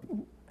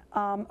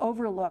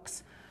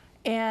overlooks.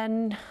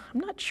 And I'm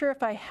not sure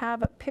if I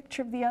have a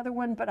picture of the other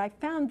one, but I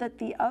found that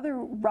the other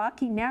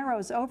Rocky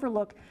Narrows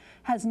overlook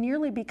has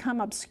nearly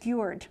become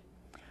obscured.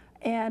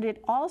 And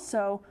it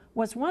also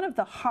was one of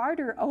the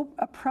harder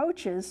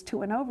approaches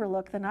to an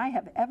overlook than I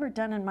have ever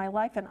done in my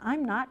life, and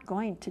I'm not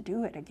going to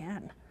do it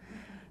again.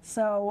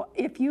 So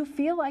if you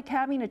feel like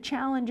having a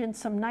challenge in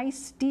some nice,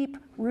 steep,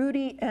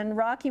 rooty and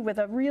rocky with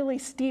a really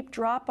steep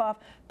drop-off,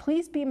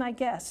 please be my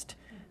guest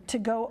to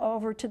go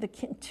over to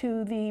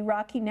the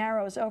Rocky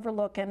Narrows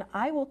overlook, and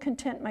I will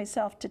content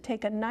myself to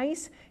take a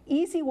nice,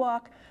 easy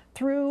walk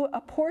through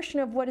a portion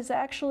of what is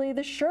actually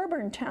the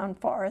Sherburne Town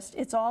Forest.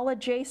 It's all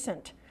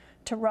adjacent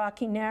to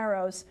Rocky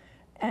Narrows,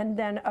 and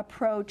then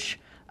approach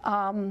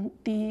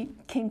the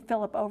King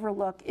Philip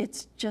overlook.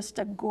 It's just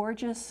a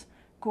gorgeous,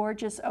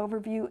 gorgeous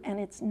overview,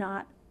 and it's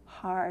not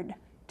hard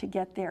to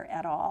get there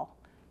at all.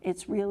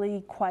 It's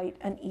really quite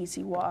an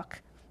easy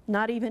walk,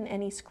 not even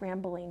any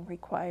scrambling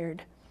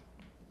required.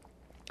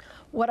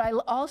 What I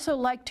also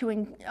like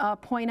to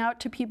point out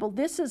to people,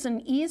 this is an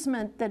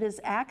easement that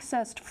is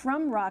accessed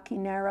from Rocky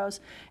Narrows,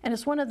 and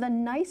it's one of the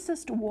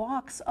nicest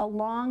walks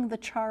along the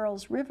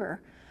Charles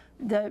River,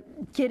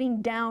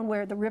 getting down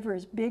where the river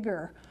is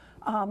bigger,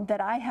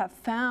 that I have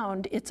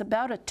found. It's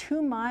about a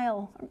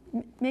 2-mile,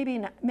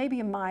 maybe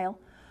a mile,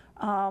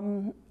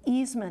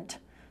 easement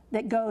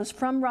that goes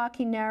from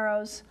Rocky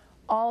Narrows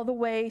all the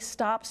way,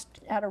 stops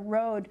at a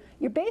road.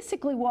 You're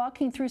basically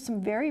walking through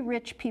some very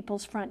rich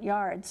people's front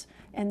yards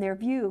and their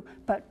view,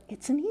 but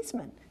it's an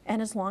easement.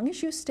 And as long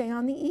as you stay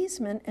on the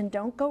easement and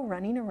don't go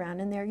running around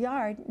in their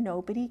yard,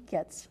 nobody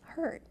gets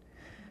hurt.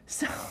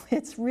 So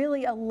it's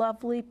really a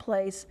lovely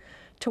place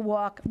to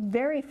walk,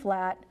 very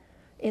flat.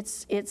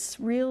 It's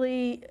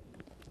really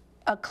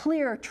a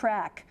clear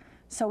track.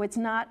 So it's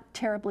not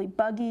terribly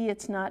buggy,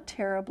 it's not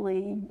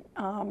terribly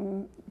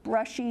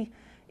brushy.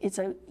 It's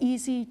an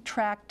easy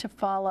track to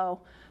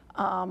follow,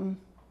 and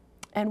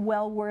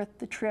well worth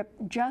the trip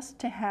just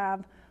to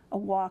have a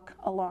walk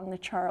along the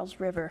Charles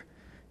River.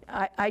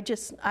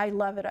 I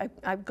love it.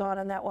 I've gone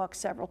on that walk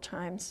several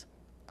times.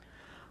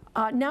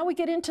 Now we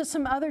get into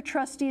some other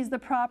trustees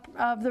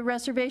of the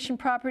reservation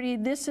property.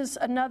 This is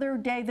another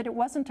day that it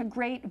wasn't a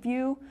great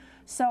view,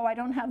 so I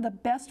don't have the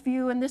best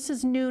view, and this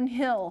is Noon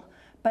Hill,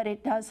 but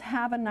it does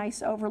have a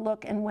nice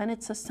overlook, and when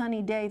it's a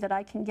sunny day that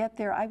I can get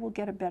there, I will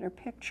get a better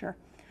picture.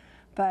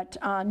 But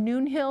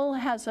Noon Hill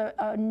has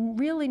a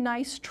really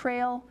nice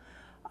trail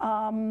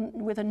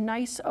with a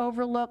nice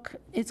overlook.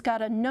 It's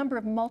got a number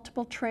of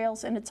multiple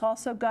trails, and it's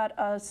also got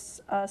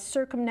a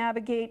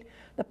circumnavigate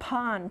the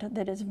pond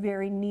that is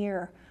very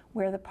near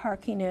where the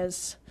parking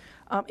is.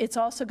 It's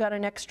also got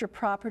an extra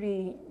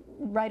property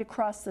right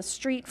across the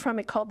street from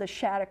it called the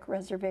Shattuck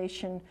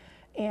Reservation,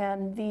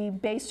 and the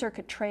Bay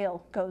Circuit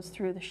Trail goes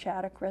through the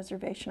Shattuck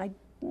Reservation. I'm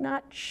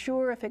not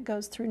sure if it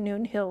goes through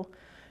Noon Hill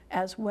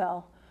as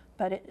well.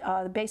 But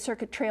the Bay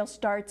Circuit Trail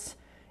starts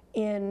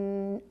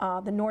in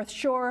the North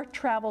Shore,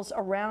 travels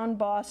around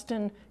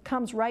Boston,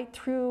 comes right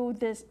through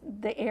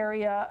the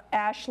area,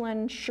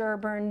 Ashland,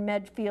 Sherburne,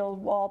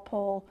 Medfield,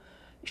 Walpole,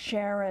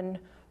 Sharon,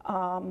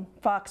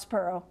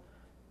 Foxborough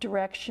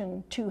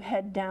direction to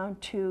head down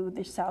to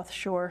the South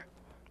Shore.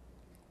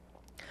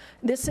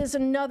 This is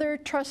another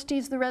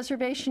trustees of the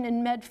reservation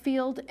in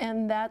Medfield,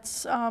 and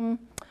that's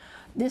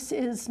this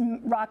is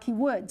Rocky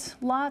Woods.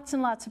 Lots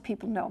and lots of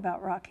people know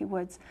about Rocky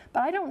Woods, but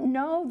I don't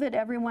know that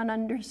everyone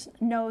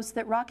knows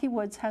that Rocky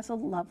Woods has a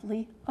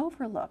lovely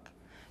overlook.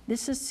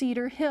 This is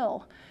Cedar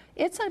Hill.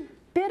 It's a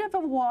bit of a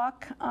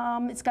walk.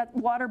 It's got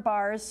water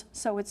bars,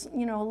 so it's a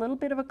little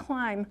bit of a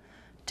climb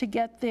to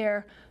get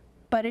there,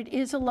 but it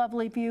is a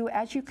lovely view.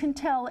 As you can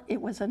tell,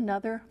 it was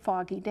another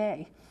foggy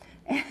day.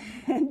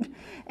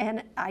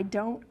 And I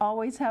don't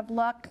always have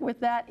luck with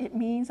that. It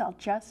means I'll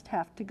just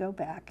have to go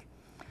back.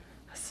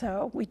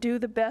 So we do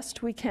the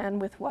best we can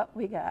with what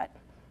we got.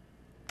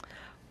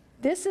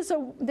 This is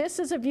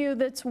a view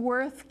that's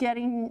worth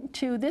getting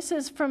to. This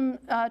is from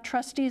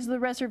trustees of the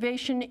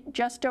reservation,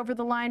 just over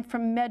the line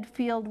from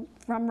Medfield,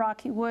 from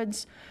Rocky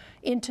Woods,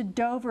 into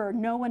Dover,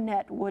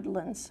 Noanette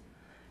Woodlands.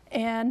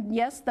 And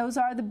yes, those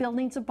are the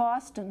buildings of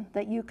Boston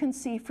that you can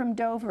see from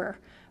Dover.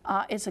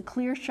 It's a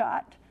clear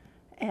shot.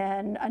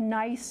 and a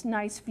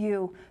nice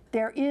view.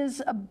 There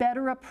is a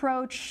better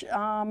approach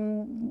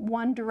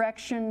one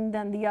direction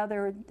than the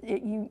other.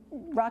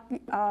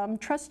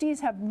 Trustees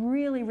have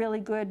really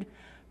good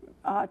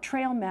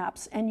trail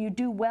maps, and you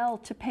do well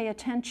to pay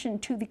attention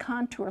to the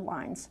contour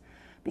lines,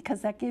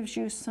 because that gives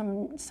you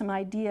some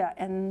idea.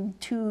 And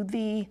to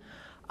the,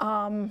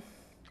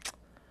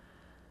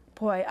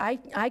 boy,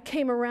 I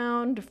came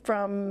around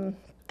from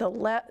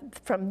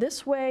from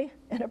this way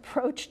and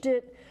approached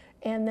it,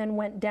 and then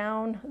went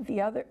down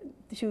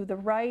to the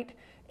right,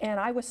 and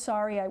I was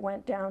sorry I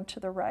went down to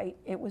the right.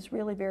 It was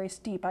really very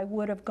steep. I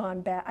would have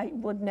gone back. I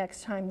would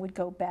next time would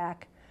go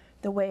back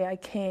the way I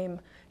came,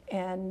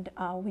 and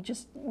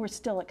we're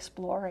still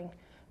exploring,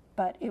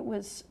 but it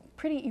was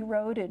pretty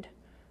eroded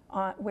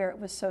where it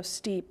was so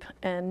steep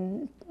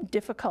and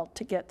difficult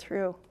to get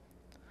through.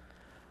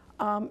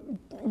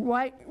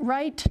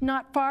 Right,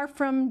 not far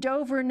from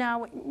Dover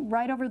now,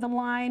 right over the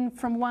line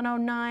from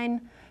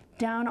 109,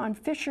 down on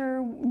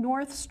Fisher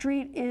North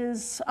Street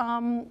is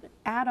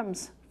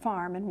Adams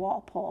Farm in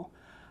Walpole.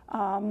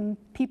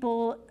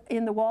 People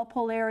in the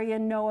Walpole area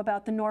know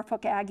about the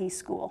Norfolk Aggie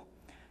School,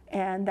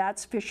 and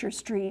that's Fisher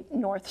Street,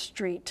 North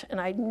Street.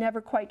 And I'm never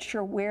quite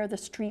sure where the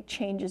street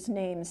changes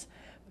names,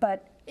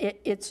 but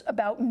it's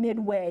about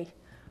midway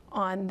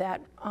on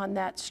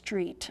that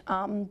street.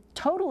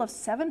 Total of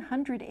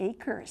 700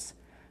 acres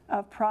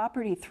of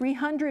property,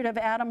 300 of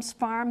Adams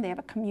Farm. They have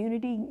a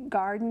community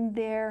garden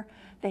there.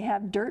 They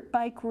have dirt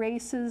bike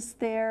races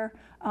there,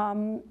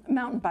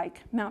 mountain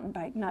bike,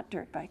 not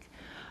dirt bike.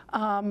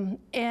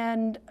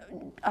 And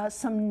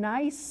some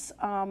nice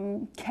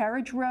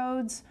carriage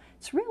roads.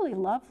 It's really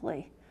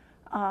lovely.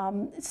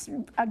 It's,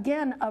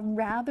 again, a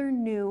rather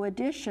new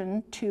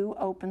addition to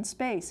open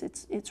space.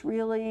 It's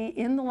really,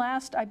 in the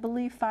last, I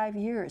believe, 5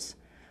 years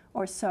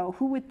or so,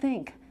 who would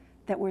think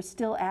that we're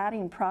still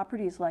adding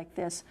properties like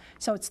this?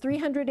 So it's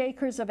 300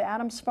 acres of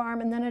Adams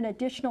Farm, and then an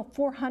additional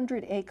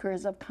 400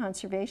 acres of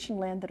conservation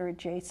land that are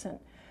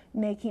adjacent,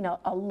 making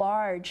a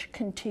large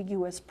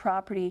contiguous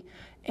property.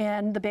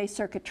 And the Bay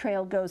Circuit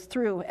Trail goes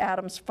through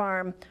Adams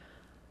Farm,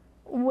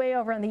 way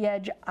over on the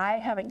edge. I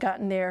haven't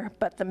gotten there,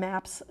 but the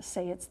maps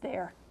say it's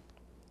there.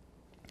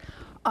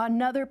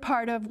 Another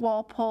part of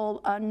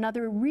Walpole,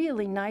 another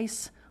really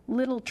nice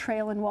little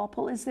trail in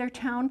Walpole, is their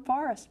town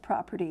forest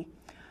property.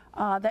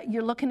 That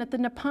you're looking at the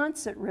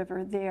Neponset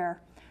River there.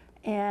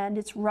 And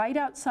it's right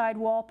outside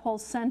Walpole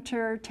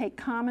Center. Take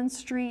Common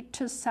Street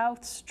to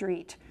South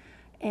Street.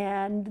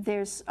 And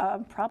there's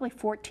probably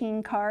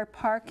 14-car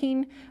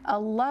parking, a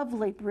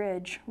lovely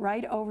bridge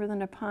right over the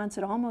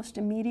Neponset almost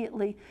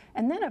immediately,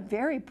 and then a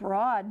very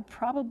broad,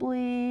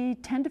 probably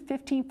 10 to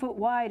 15 foot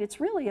wide. It's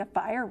really a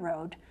fire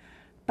road.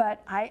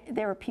 But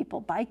there are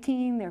people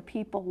biking, there are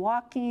people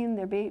walking,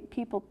 there are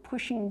people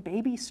pushing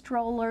baby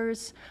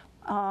strollers,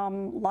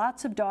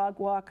 lots of dog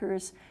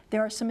walkers.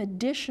 There are some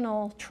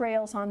additional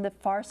trails on the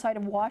far side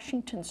of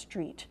Washington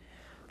Street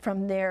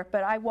from there,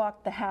 but I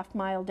walked the half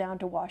mile down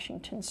to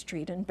Washington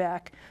Street and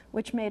back,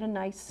 which made a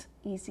nice,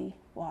 easy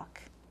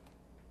walk.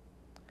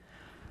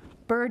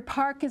 Bird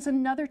Park is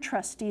another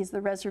trustee's, the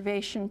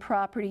reservation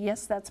property.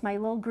 Yes, that's my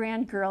little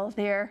grandgirl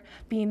there,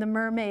 being the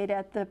mermaid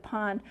at the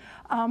pond.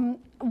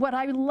 What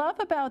I love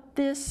about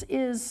this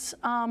is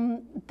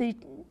the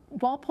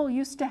Walpole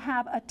used to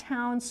have a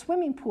town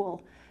swimming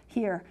pool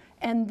here,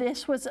 and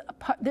this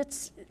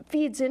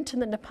feeds into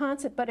the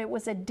Neponset, but it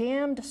was a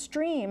dammed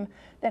stream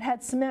that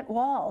had cement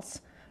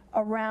walls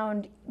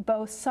around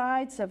both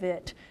sides of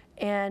it,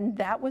 and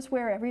that was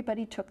where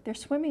everybody took their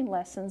swimming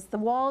lessons. The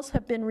walls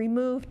have been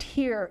removed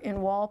here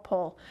in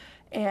Walpole,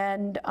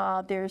 and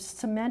there's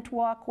cement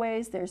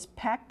walkways, there's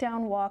packed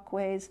down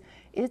walkways.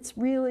 It's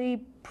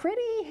really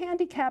pretty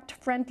handicapped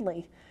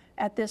friendly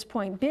at this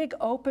point. Big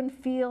open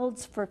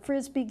fields for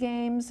Frisbee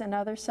games and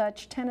other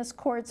such, tennis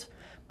courts,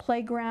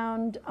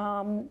 playground,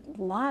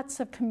 lots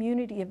of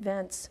community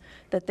events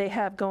that they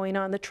have going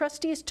on. The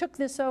trustees took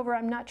this over,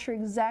 I'm not sure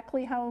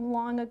exactly how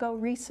long ago,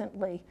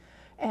 recently.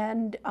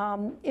 And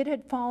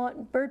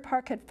Bird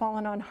Park had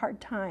fallen on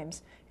hard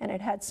times, and it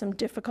had some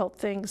difficult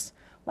things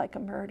like a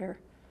murder,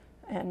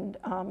 and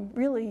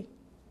really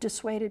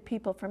dissuaded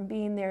people from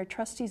being there.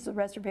 Trustees of the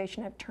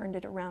reservation have turned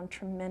it around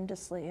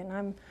tremendously,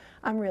 and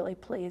I'm really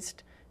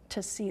pleased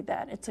to see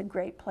that. It's a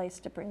great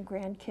place to bring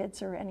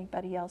grandkids or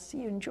anybody else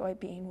you enjoy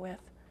being with.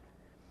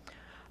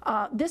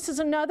 This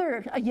is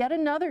yet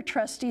another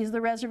trustees of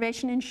the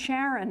reservation in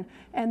Sharon,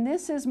 and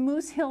this is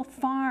Moose Hill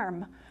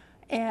Farm.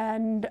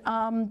 And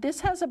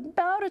this has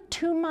about a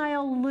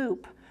 2-mile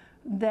loop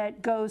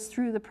that goes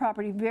through the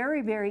property.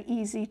 Very, very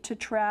easy to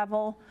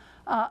travel.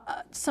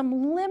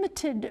 Some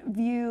limited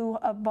view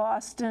of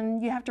Boston.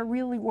 You have to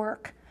really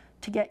work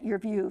to get your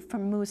view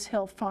from Moose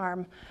Hill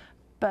Farm.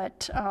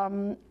 But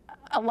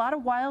a lot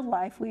of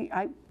wildlife.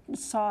 I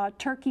saw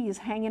turkeys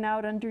hanging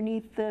out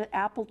underneath the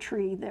apple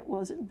tree that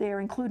was there,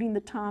 including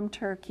the tom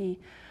turkey.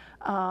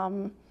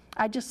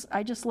 I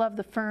just love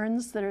the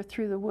ferns that are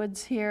through the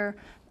woods here.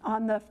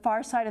 On the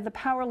far side of the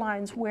power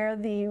lines where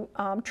the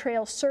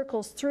trail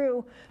circles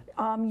through,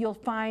 you'll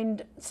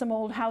find some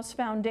old house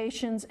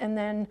foundations and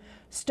then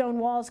stone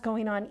walls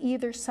going on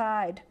either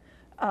side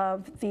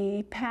of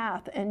the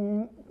path.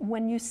 And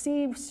when you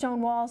see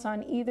stone walls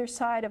on either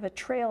side of a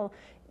trail,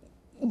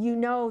 you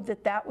know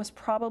that that was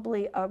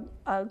probably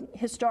a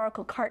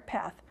historical cart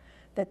path,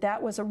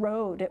 that was a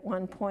road at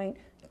one point,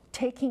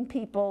 taking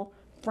people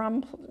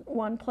from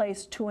one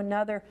place to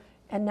another.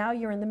 And now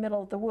you're in the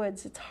middle of the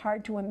woods. It's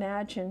hard to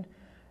imagine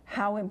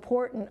how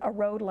important a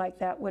road like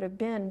that would have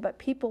been, but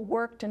people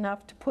worked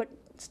enough to put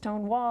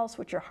stone walls,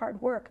 which are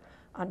hard work,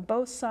 on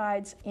both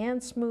sides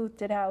and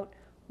smoothed it out.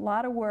 A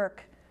lot of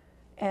work.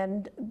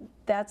 And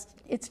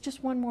it's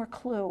just one more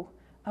clue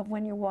of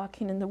when you're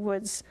walking in the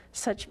woods,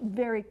 such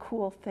very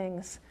cool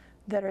things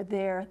that are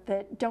there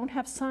that don't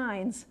have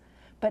signs,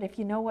 but if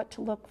you know what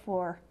to look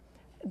for,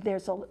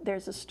 there's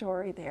a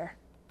story there.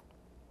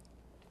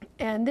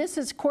 And this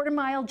is quarter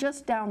mile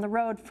just down the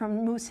road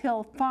from Moose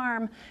Hill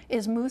Farm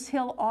is Moose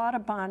Hill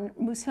Audubon.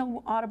 Moose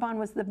Hill Audubon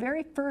was the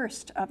very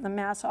first of the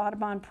Mass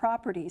Audubon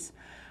properties.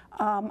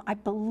 I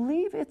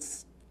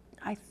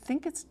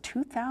think it's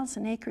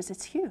 2,000 acres.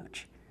 It's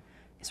huge.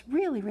 It's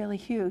really, really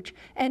huge.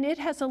 And it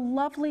has a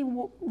lovely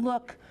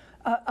look,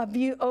 a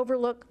view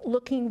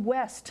looking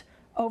west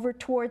over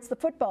towards the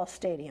football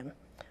stadium,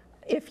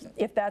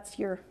 if that's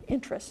your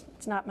interest.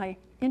 It's not my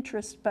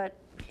interest, but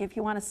if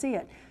you want to see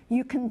it,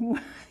 you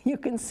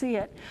can see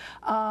it.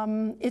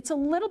 It's a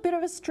little bit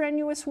of a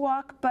strenuous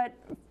walk, but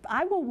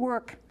I will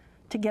work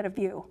to get a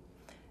view.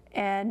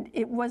 And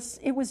it was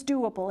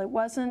doable. It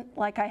wasn't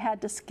like I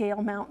had to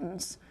scale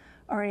mountains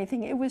or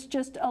anything. It was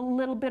just a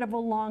little bit of a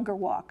longer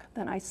walk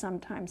than I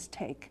sometimes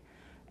take.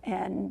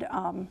 And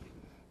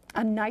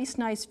a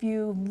nice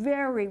view,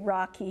 very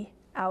rocky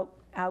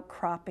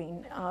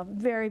outcropping,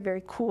 very,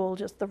 very cool,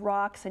 just the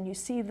rocks, and you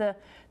see the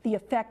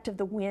effect of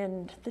the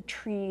wind, the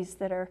trees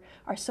that are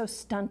so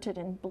stunted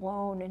and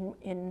blown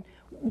and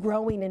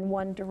growing in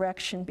one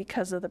direction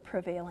because of the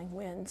prevailing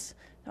winds.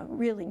 A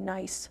really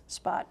nice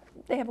spot.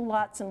 They have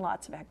lots and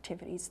lots of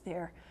activities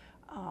there.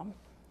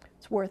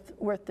 It's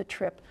worth the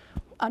trip.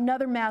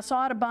 Another Mass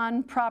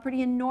Audubon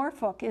property in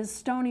Norfolk is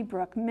Stony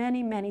Brook.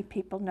 Many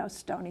people know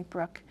Stony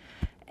Brook.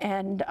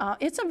 And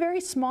it's a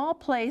very small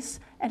place,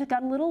 and it's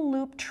got a little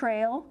loop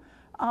trail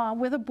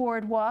with a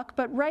boardwalk.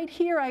 But right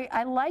here,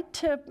 I like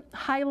to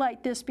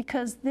highlight this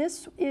because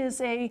this is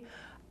I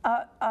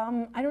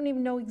don't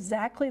even know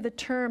exactly the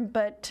term,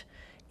 but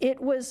it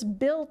was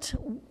built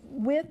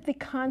with the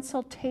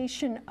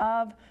consultation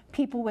of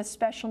people with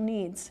special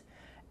needs.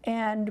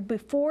 And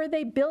before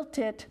they built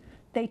it,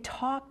 they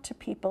talked to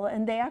people,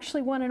 and they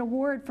actually won an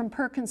award from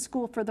Perkins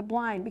School for the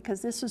Blind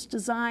because this was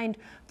designed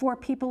for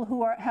people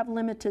who have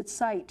limited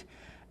sight.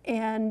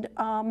 And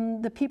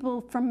the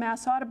people from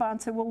Mass Audubon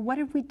said, well, what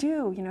did we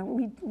do? You know,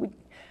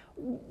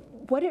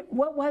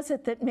 what was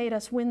it that made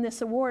us win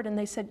this award? And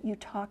they said, you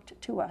talked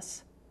to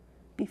us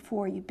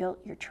before you built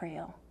your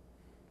trail.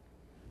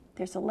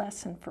 There's a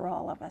lesson for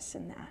all of us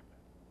in that.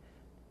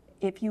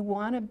 If you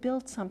want to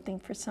build something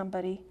for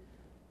somebody,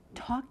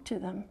 talk to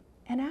them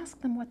and ask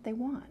them what they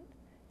want.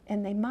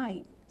 And they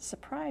might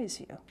surprise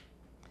you.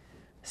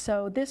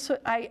 So this,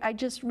 I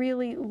just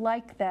really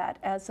like that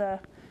as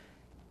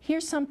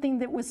here's something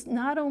that was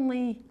not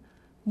only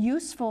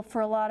useful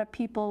for a lot of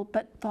people,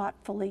 but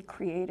thoughtfully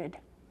created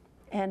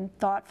and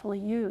thoughtfully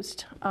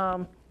used.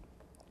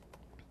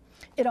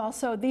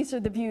 These are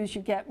the views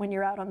you get when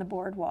you're out on the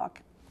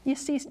boardwalk. You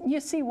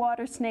see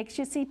water snakes,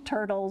 you see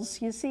turtles,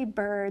 you see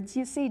birds,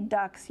 you see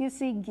ducks, you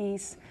see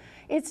geese.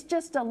 It's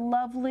just a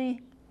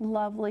lovely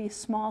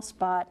small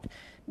spot,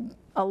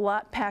 a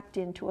lot packed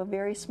into a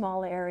very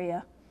small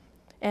area,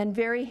 and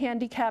very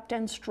handicapped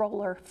and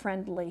stroller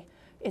friendly.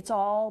 It's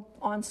all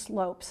on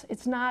slopes.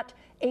 It's not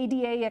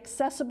ADA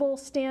accessible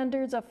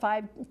standards of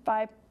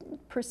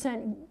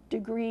 5%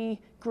 degree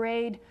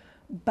grade,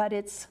 but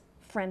it's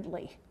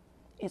friendly.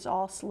 It's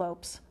all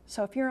slopes.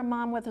 So if you're a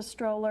mom with a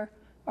stroller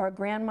or a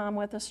grandmom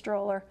with a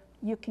stroller,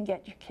 you can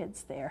get your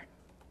kids there.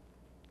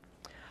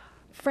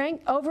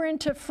 Over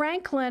into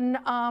Franklin,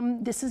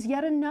 this is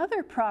yet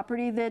another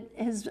property that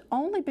has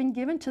only been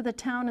given to the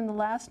town in the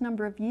last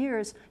number of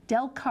years,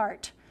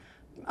 Delcart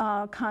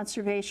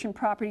Conservation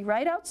Property,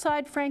 right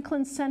outside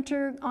Franklin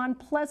Center on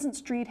Pleasant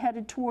Street,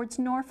 headed towards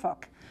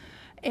Norfolk.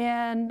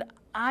 And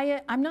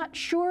I'm not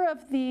sure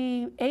of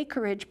the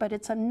acreage, but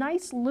it's a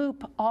nice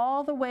loop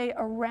all the way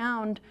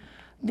around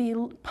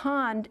the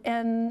pond.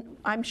 And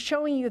I'm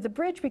showing you the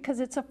bridge because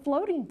it's a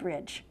floating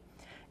bridge.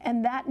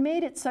 And that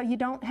made it so you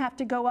don't have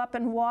to go up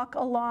and walk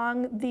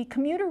along the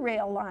commuter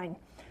rail line,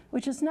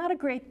 which is not a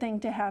great thing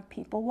to have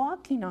people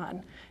walking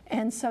on.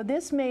 And so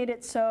this made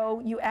it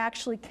so you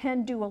actually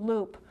can do a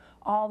loop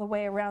all the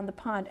way around the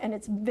pond. And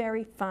it's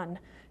very fun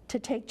to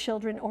take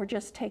children or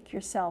just take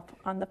yourself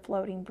on the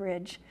floating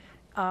bridge.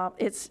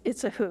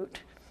 It's a hoot.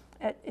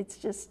 It's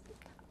just,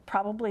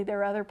 probably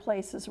there are other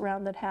places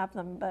around that have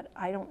them, but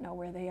I don't know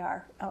where they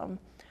are.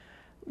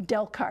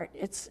 Delcart,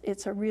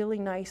 it's a really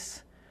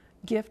nice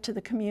gift to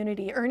the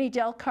community. Ernie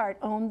Delcart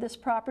owned this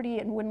property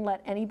and wouldn't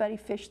let anybody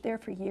fish there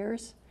for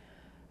years.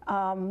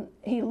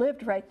 He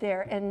lived right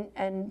there,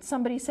 and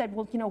somebody said,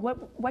 well, you know,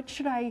 what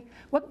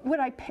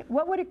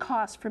would it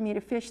cost for me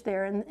to fish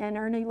there? And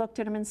Ernie looked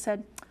at him and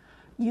said,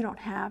 you don't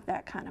have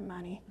that kind of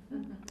money.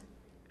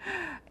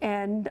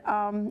 And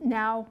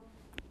now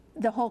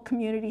the whole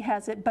community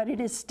has it, but it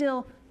is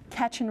still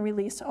catch and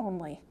release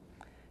only.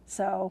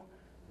 So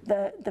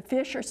the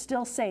fish are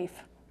still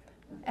safe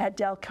at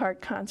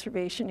Delcart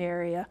Conservation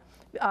Area.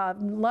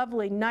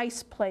 Lovely,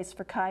 nice place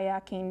for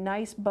kayaking,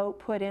 nice boat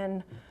put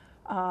in,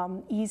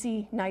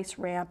 easy, nice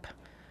ramp,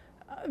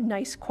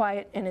 nice,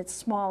 quiet, and it's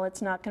small.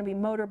 It's not going to be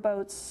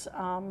motorboats,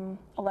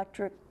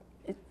 electric.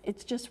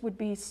 It just would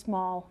be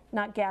small,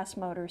 not gas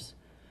motors.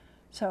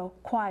 So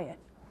quiet,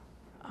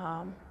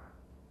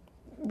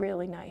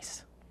 really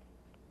nice.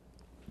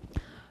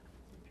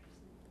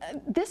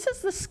 This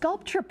is the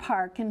sculpture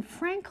park in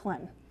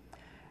Franklin.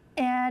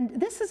 And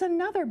this is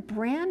another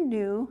brand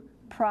new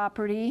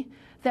property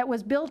that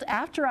was built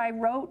after I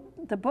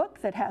wrote the book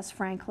that has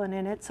Franklin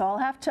in it, so I'll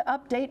have to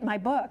update my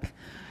book.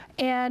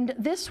 And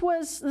this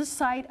was the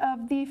site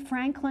of the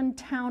Franklin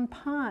Town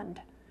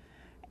Pond.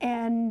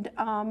 And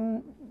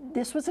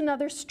this was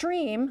another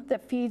stream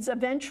that feeds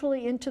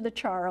eventually into the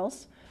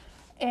Charles.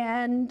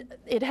 And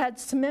it had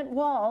cement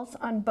walls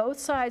on both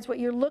sides. What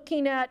you're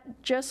looking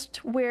at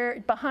just where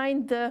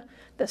behind the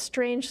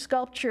strange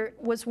sculpture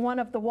was one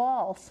of the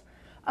walls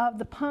of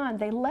the pond.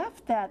 They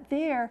left that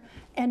there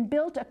and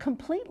built a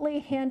completely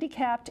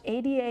handicapped,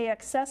 ADA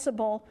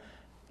accessible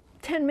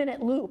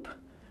 10-minute loop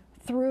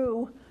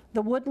through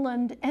the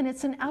woodland, and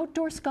it's an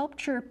outdoor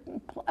sculpture,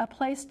 a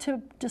place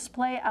to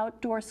display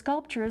outdoor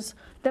sculptures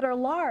that are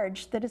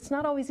large, that it's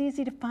not always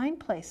easy to find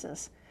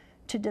places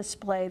to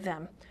display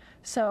them.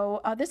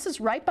 So this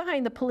is right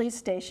behind the police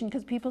station,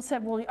 because people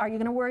said, well, are you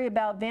going to worry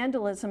about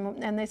vandalism?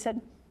 And they said,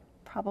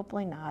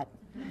 probably not.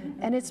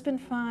 And it's been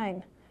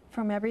fine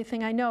from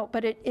everything I know.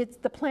 But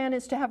the plan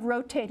is to have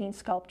rotating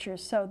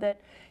sculptures so that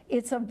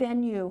it's a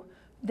venue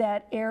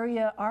that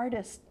area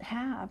artists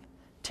have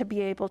to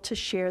be able to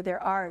share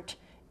their art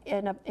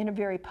in a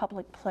very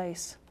public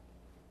place.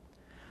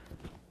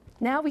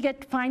 Now we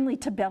get finally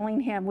to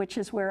Bellingham, which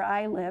is where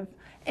I live.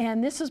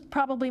 And this is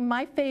probably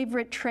my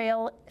favorite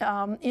trail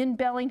in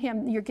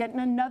Bellingham. You're getting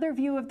another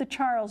view of the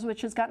Charles,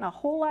 which has gotten a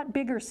whole lot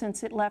bigger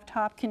since it left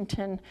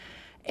Hopkinton.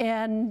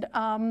 And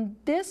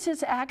this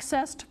is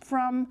accessed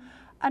from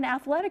an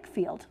athletic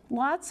field.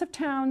 Lots of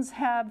towns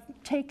have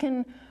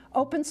taken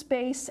open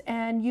space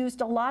and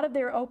used a lot of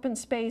their open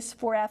space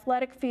for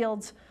athletic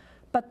fields,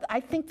 but I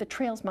think the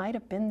trails might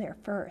have been there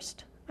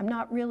first. I'm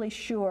not really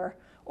sure.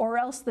 Or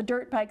else the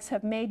dirt bikes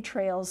have made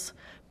trails.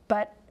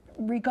 But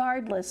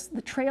regardless,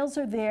 the trails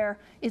are there.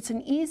 It's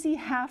an easy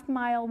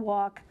half-mile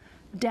walk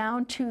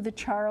down to the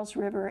Charles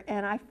River,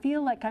 and I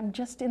feel like I'm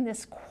just in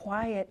this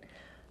quiet,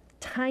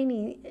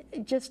 tiny,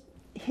 just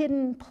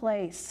hidden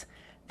place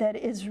that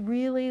is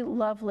really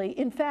lovely.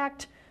 In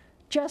fact,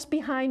 just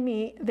behind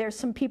me, there's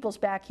some people's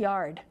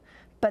backyard,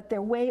 but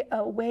they're way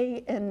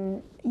away,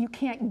 and you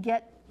can't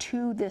get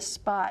to this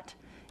spot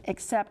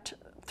except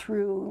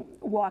through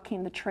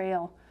walking the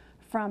trail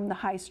from the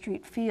High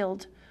Street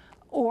field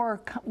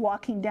or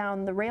walking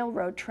down the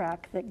railroad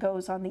track that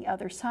goes on the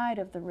other side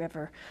of the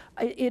river.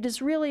 It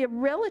is really a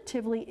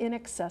relatively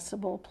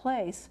inaccessible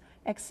place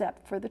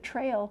except for the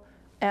trail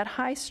at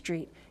High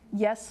Street.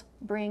 Yes,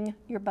 bring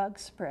your bug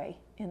spray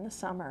in the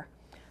summer.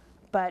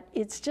 But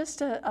it's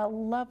just a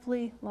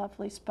lovely,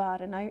 lovely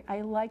spot, and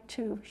I like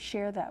to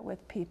share that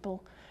with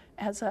people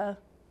as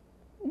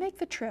make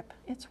the trip,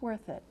 it's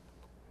worth it.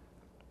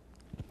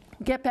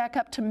 Get back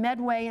up to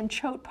Medway and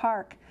Choate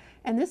Park.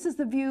 And this is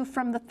the view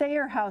from the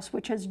Thayer House,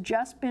 which has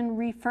just been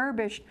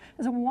refurbished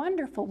as a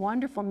wonderful,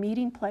 wonderful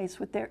meeting place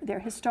with their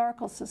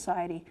historical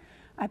society,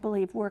 I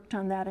believe, worked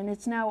on that. And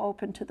it's now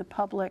open to the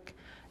public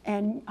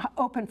and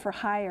open for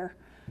hire.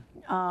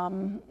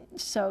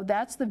 So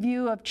that's the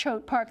view of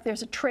Choate Park.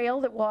 There's a trail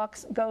that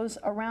goes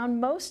around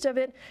most of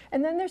it.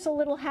 And then there's a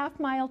little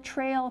half-mile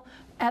trail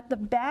at the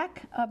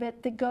back of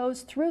it that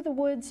goes through the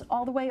woods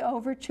all the way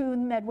over to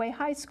Medway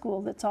High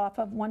School that's off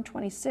of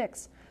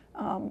 126.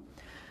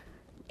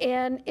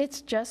 And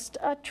it's just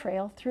a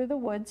trail through the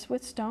woods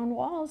with stone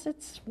walls.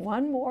 It's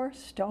one more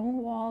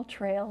stone wall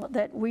trail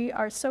that we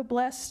are so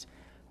blessed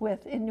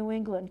with in New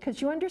England.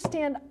 Because you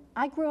understand,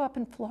 I grew up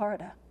in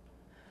Florida.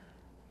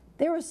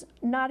 There was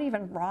not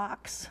even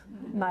rocks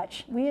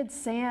much. We had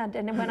sand,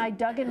 and when I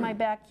dug in my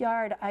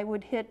backyard, I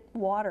would hit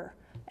water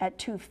at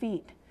 2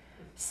 feet.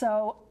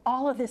 So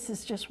all of this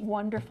is just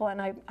wonderful,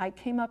 and I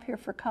came up here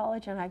for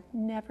college, and I've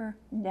never,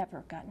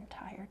 never gotten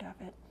tired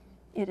of it.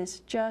 It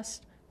is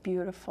just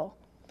beautiful.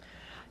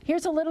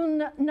 Here's a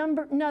little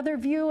another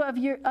view of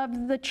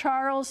the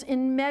Charles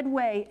in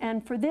Medway,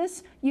 and for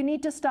this you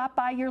need to stop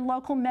by your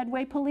local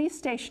Medway police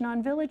station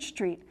on Village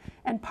Street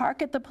and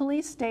park at the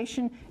police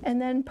station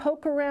and then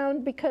poke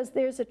around because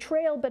there's a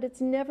trail, but it's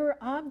never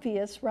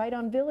obvious right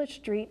on Village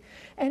Street,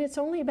 and it's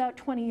only about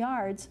 20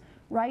 yards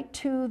right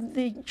to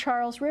the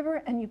Charles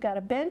River, and you've got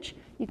a bench,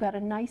 you've got a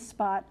nice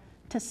spot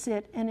to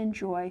sit and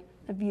enjoy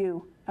the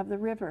view of the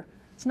river.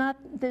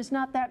 There's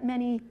not that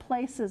many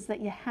places that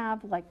you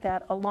have like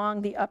that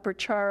along the Upper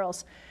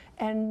Charles,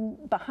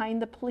 and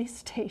behind the police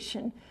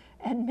station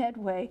and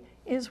Medway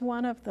is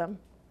one of them.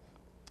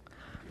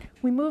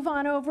 We move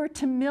on over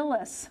to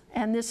Millis,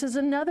 and this is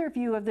another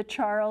view of the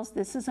Charles.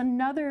 This is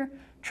another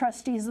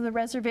trustees of the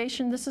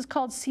reservation. This is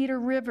called Cedar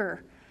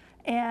River,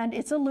 and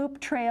it's a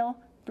loop trail.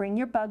 Bring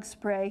your bug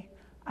spray.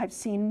 I've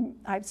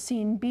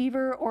seen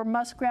beaver or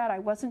muskrat, I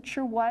wasn't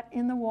sure what,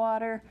 in the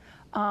water.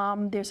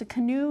 There's a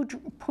canoe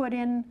put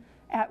in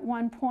at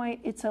one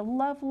point. It's a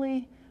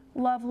lovely,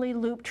 lovely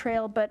loop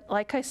trail, but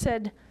like I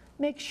said,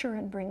 make sure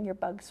and bring your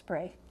bug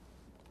spray.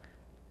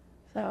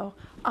 So,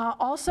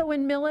 also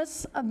in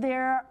Millis,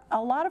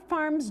 a lot of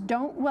farms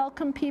don't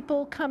welcome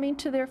people coming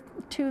to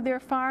their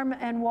farm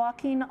and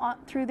walking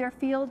through their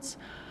fields.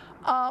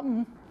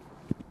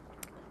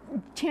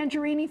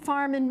 Tangerini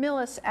Farm in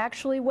Millis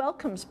actually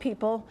welcomes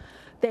people.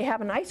 They have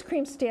an ice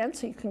cream stand,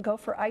 so you can go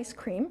for ice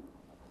cream.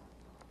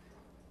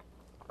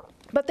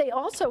 But they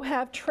also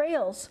have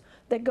trails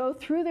that go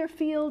through their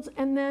fields,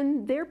 and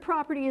then their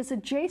property is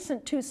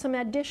adjacent to some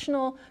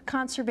additional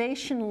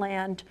conservation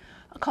land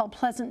called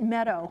Pleasant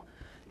Meadow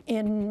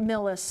in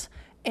Millis.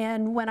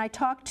 And when I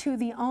talked to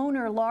the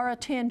owner, Laura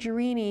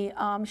Tangerini,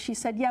 she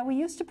said, yeah, we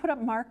used to put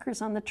up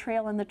markers on the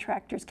trail and the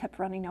tractors kept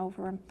running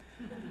over them.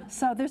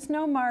 So there's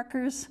no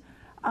markers.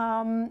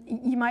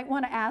 You might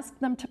want to ask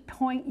them to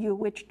point you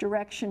which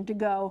direction to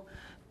go,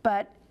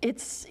 but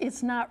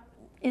it's not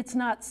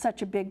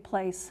such a big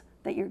place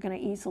that you're going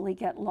to easily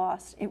get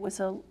lost. It was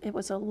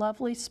a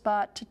lovely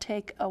spot to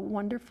take a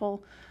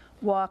wonderful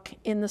walk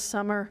in the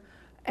summer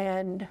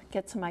and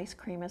get some ice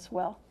cream as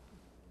well.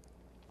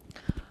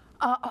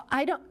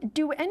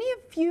 Do any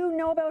of you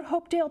know about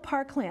Hopedale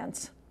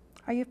Parklands?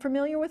 Are you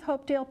familiar with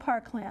Hopedale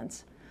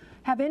Parklands?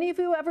 Have any of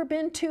you ever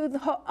been to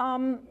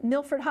the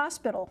Milford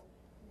Hospital?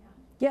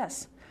 Yeah.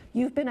 Yes,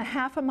 you've been a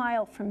half a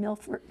mile from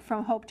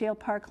Hopedale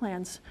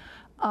Parklands.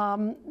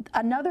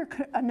 Another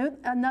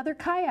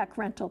kayak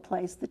rental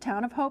place. The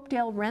town of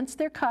Hopedale rents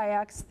their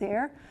kayaks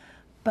there,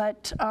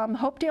 but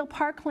Hopedale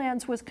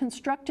Parklands was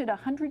constructed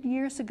 100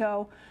 years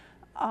ago,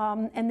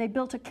 and they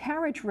built a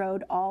carriage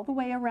road all the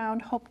way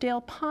around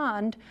Hopedale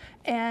Pond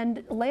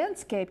and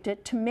landscaped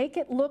it to make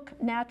it look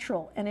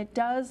natural, and it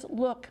does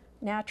look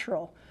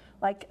natural.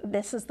 Like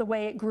this is the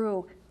way it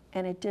grew,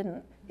 and it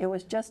didn't. It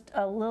was just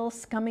a little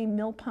scummy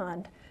mill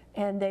pond,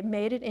 and they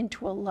made it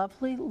into a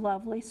lovely,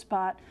 lovely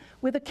spot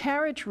with a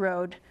carriage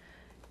road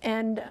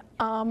and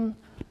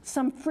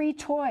some free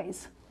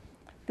toys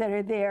that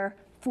are there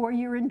for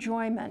your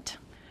enjoyment.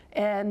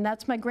 And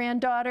that's my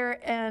granddaughter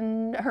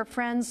and her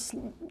friends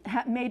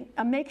made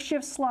a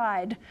makeshift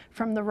slide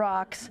from the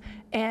rocks.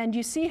 And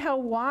you see how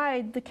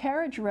wide the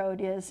carriage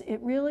road is. It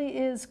really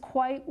is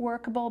quite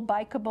workable,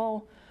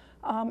 bikeable.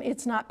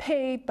 It's not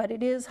paved, but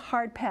it is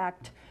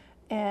hard-packed,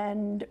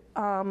 and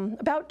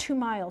about 2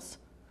 miles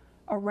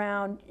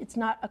around. It's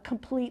not a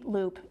complete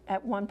loop.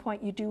 At one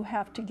point, you do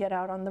have to get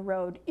out on the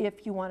road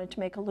if you wanted to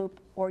make a loop,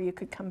 or you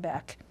could come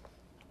back.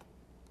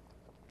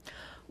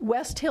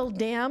 West Hill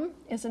Dam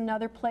is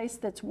another place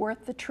that's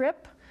worth the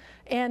trip,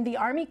 and the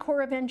Army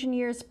Corps of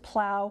Engineers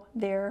plow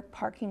their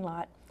parking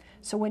lot.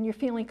 So when you're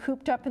feeling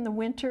cooped up in the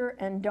winter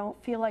and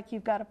don't feel like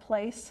you've got a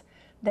place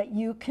that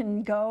you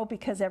can go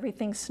because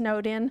everything's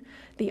snowed in,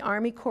 the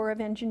Army Corps of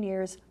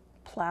Engineers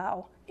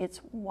plow. It's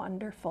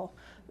wonderful.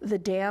 The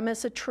dam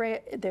is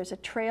there's a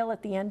trail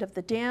at the end of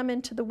the dam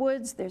into the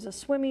woods. There's a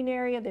swimming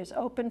area, there's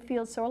open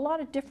fields, so a lot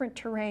of different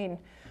terrain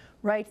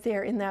right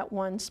there in that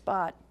one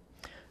spot.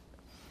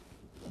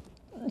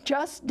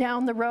 Just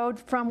down the road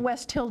from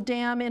West Hill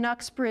Dam in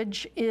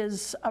Uxbridge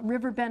is a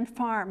Riverbend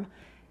Farm,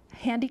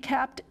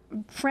 handicapped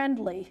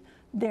friendly.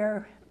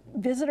 Their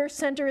visitor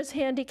center is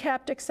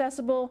handicapped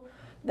accessible.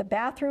 The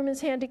bathroom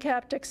is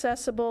handicapped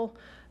accessible.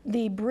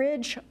 The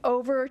bridge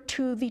over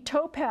to the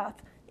towpath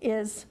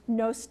is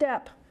no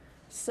step,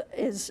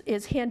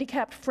 is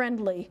handicapped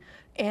friendly.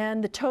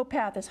 And the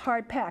towpath is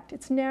hard packed.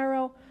 It's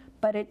narrow,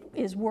 but it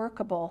is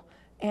workable.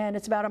 And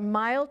it's about a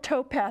mile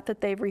towpath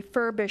that they've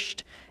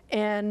refurbished.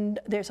 And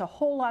there's a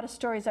whole lot of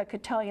stories I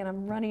could tell you, and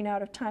I'm running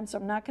out of time, so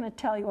I'm not going to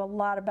tell you a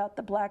lot about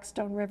the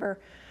Blackstone River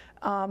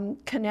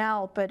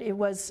Canal, but it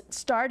was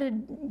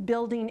started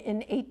building in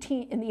the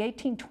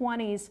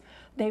 1820s.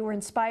 They were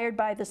inspired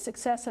by the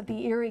success of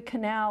the Erie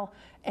Canal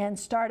and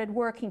started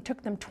working.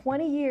 Took them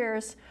 20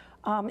 years.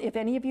 If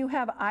any of you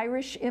have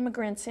Irish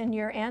immigrants in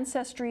your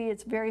ancestry,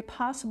 it's very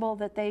possible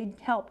that they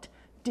helped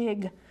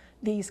dig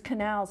these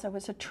canals. There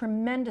was a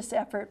tremendous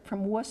effort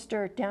from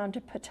Worcester down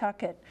to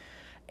Pawtucket.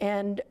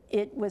 And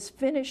it was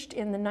finished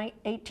in the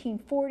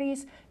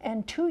 1840s,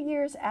 and 2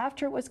 years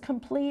after it was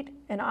complete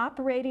and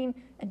operating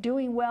and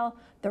doing well,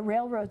 the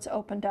railroads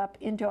opened up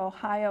into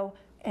Ohio,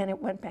 and it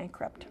went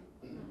bankrupt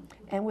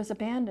and was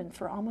abandoned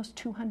for almost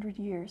 200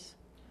 years.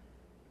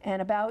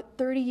 And about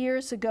 30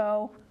 years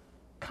ago,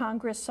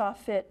 Congress saw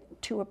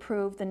fit to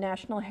approve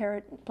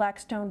the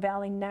Blackstone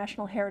Valley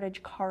National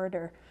Heritage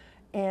Corridor,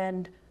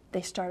 and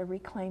they started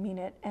reclaiming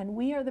it, and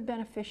we are the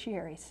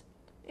beneficiaries.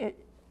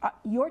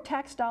 Your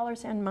tax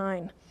dollars and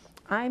mine.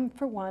 I'm,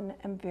 for one,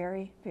 am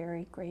very,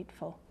 very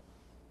grateful.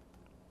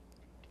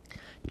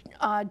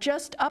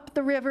 Just up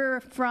the river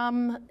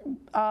from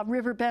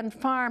Riverbend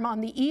Farm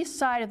on the east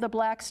side of the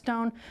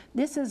Blackstone,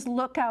 this is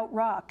Lookout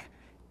Rock,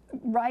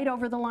 right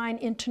over the line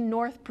into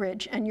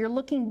Northbridge, and you're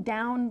looking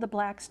down the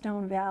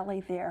Blackstone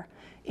Valley there.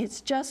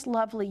 It's just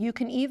lovely. You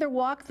can either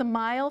walk the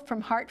mile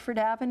from Hartford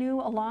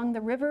Avenue along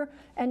the river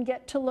and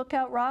get to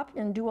Lookout Rock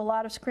and do a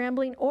lot of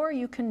scrambling, or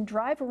you can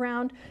drive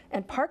around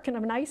and park in a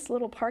nice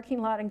little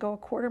parking lot and go a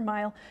quarter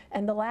mile.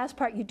 And the last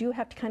part, you do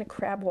have to kind of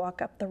crab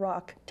walk up the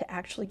rock to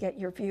actually get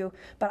your view.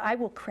 But I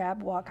will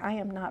crab walk. I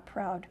am not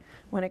proud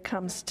when it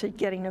comes to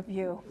getting a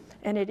view.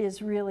 And it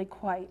is really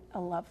quite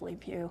a lovely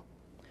view.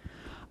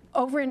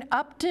 Over in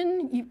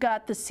Upton, you've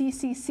got the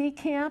CCC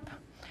camp.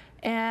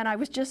 And I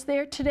was just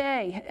there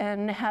today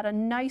and had a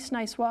nice,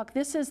 nice walk.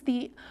 This is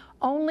the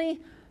only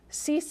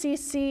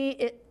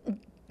CCC,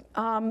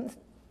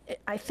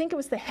 I think it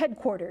was the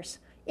headquarters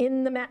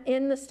in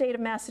the state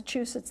of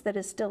Massachusetts that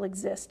is still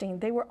existing.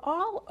 They were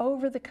all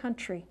over the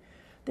country.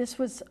 This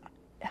was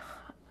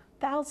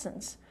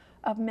thousands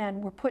of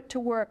men were put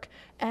to work.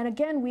 And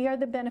again, we are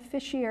the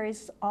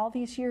beneficiaries all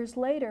these years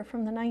later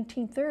from the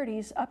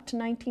 1930s up to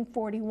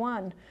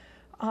 1941.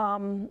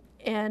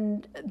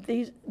 And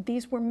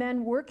these were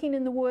men working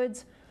in the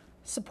woods,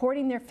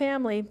 supporting their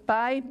family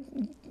by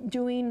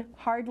doing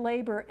hard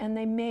labor, and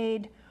they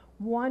made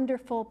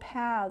wonderful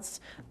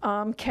paths,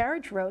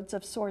 carriage roads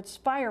of sorts,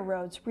 fire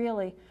roads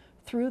really,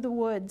 through the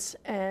woods,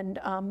 and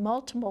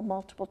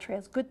multiple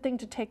trails. Good thing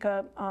to take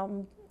a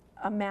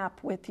map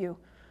with you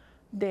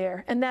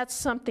there. And that's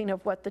something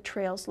of what the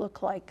trails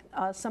look like.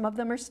 Some of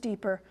them are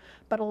steeper,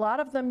 but a lot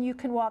of them you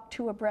can walk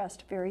two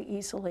abreast very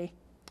easily.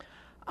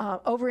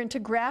 Over into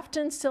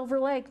Grafton, Silver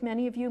Lake.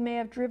 Many of you may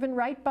have driven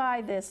right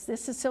by this.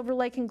 This is Silver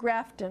Lake in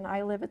Grafton.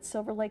 I live at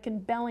Silver Lake in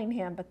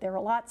Bellingham, but there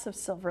are lots of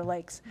Silver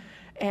Lakes.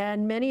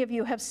 And many of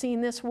you have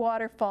seen this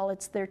waterfall.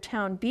 It's their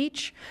town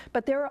beach,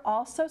 but there are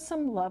also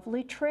some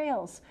lovely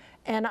trails.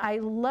 And I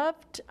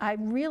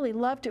really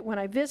loved it when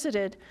I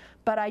visited,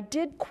 but I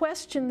did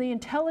question the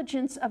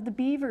intelligence of the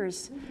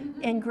beavers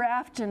in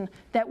Grafton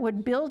that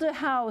would build a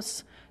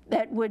house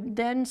that would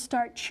then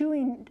start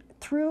chewing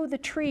through the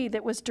tree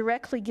that was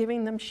directly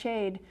giving them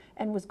shade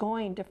and was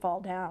going to fall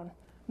down.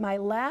 My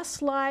last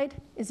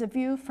slide is a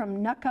view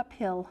from Nuckup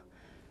Hill,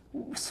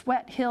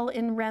 Sweat Hill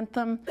in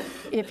Wrentham.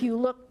 If you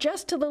look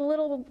just to the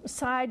little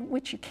side,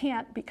 which you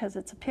can't because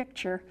it's a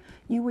picture,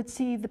 you would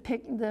see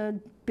the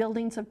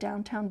buildings of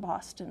downtown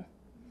Boston.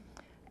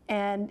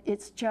 And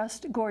it's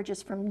just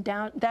gorgeous from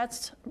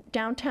that's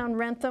downtown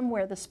Wrentham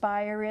where the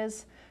spire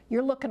is.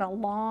 You're looking a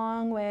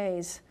long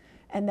ways.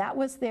 And that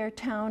was their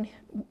town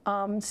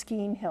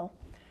skiing hill.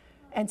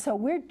 And so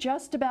we're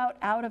just about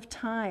out of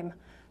time,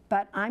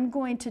 but I'm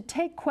going to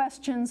take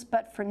questions,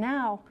 but for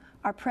now,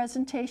 our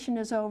presentation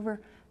is over.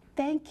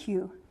 Thank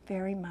you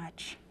very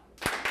much.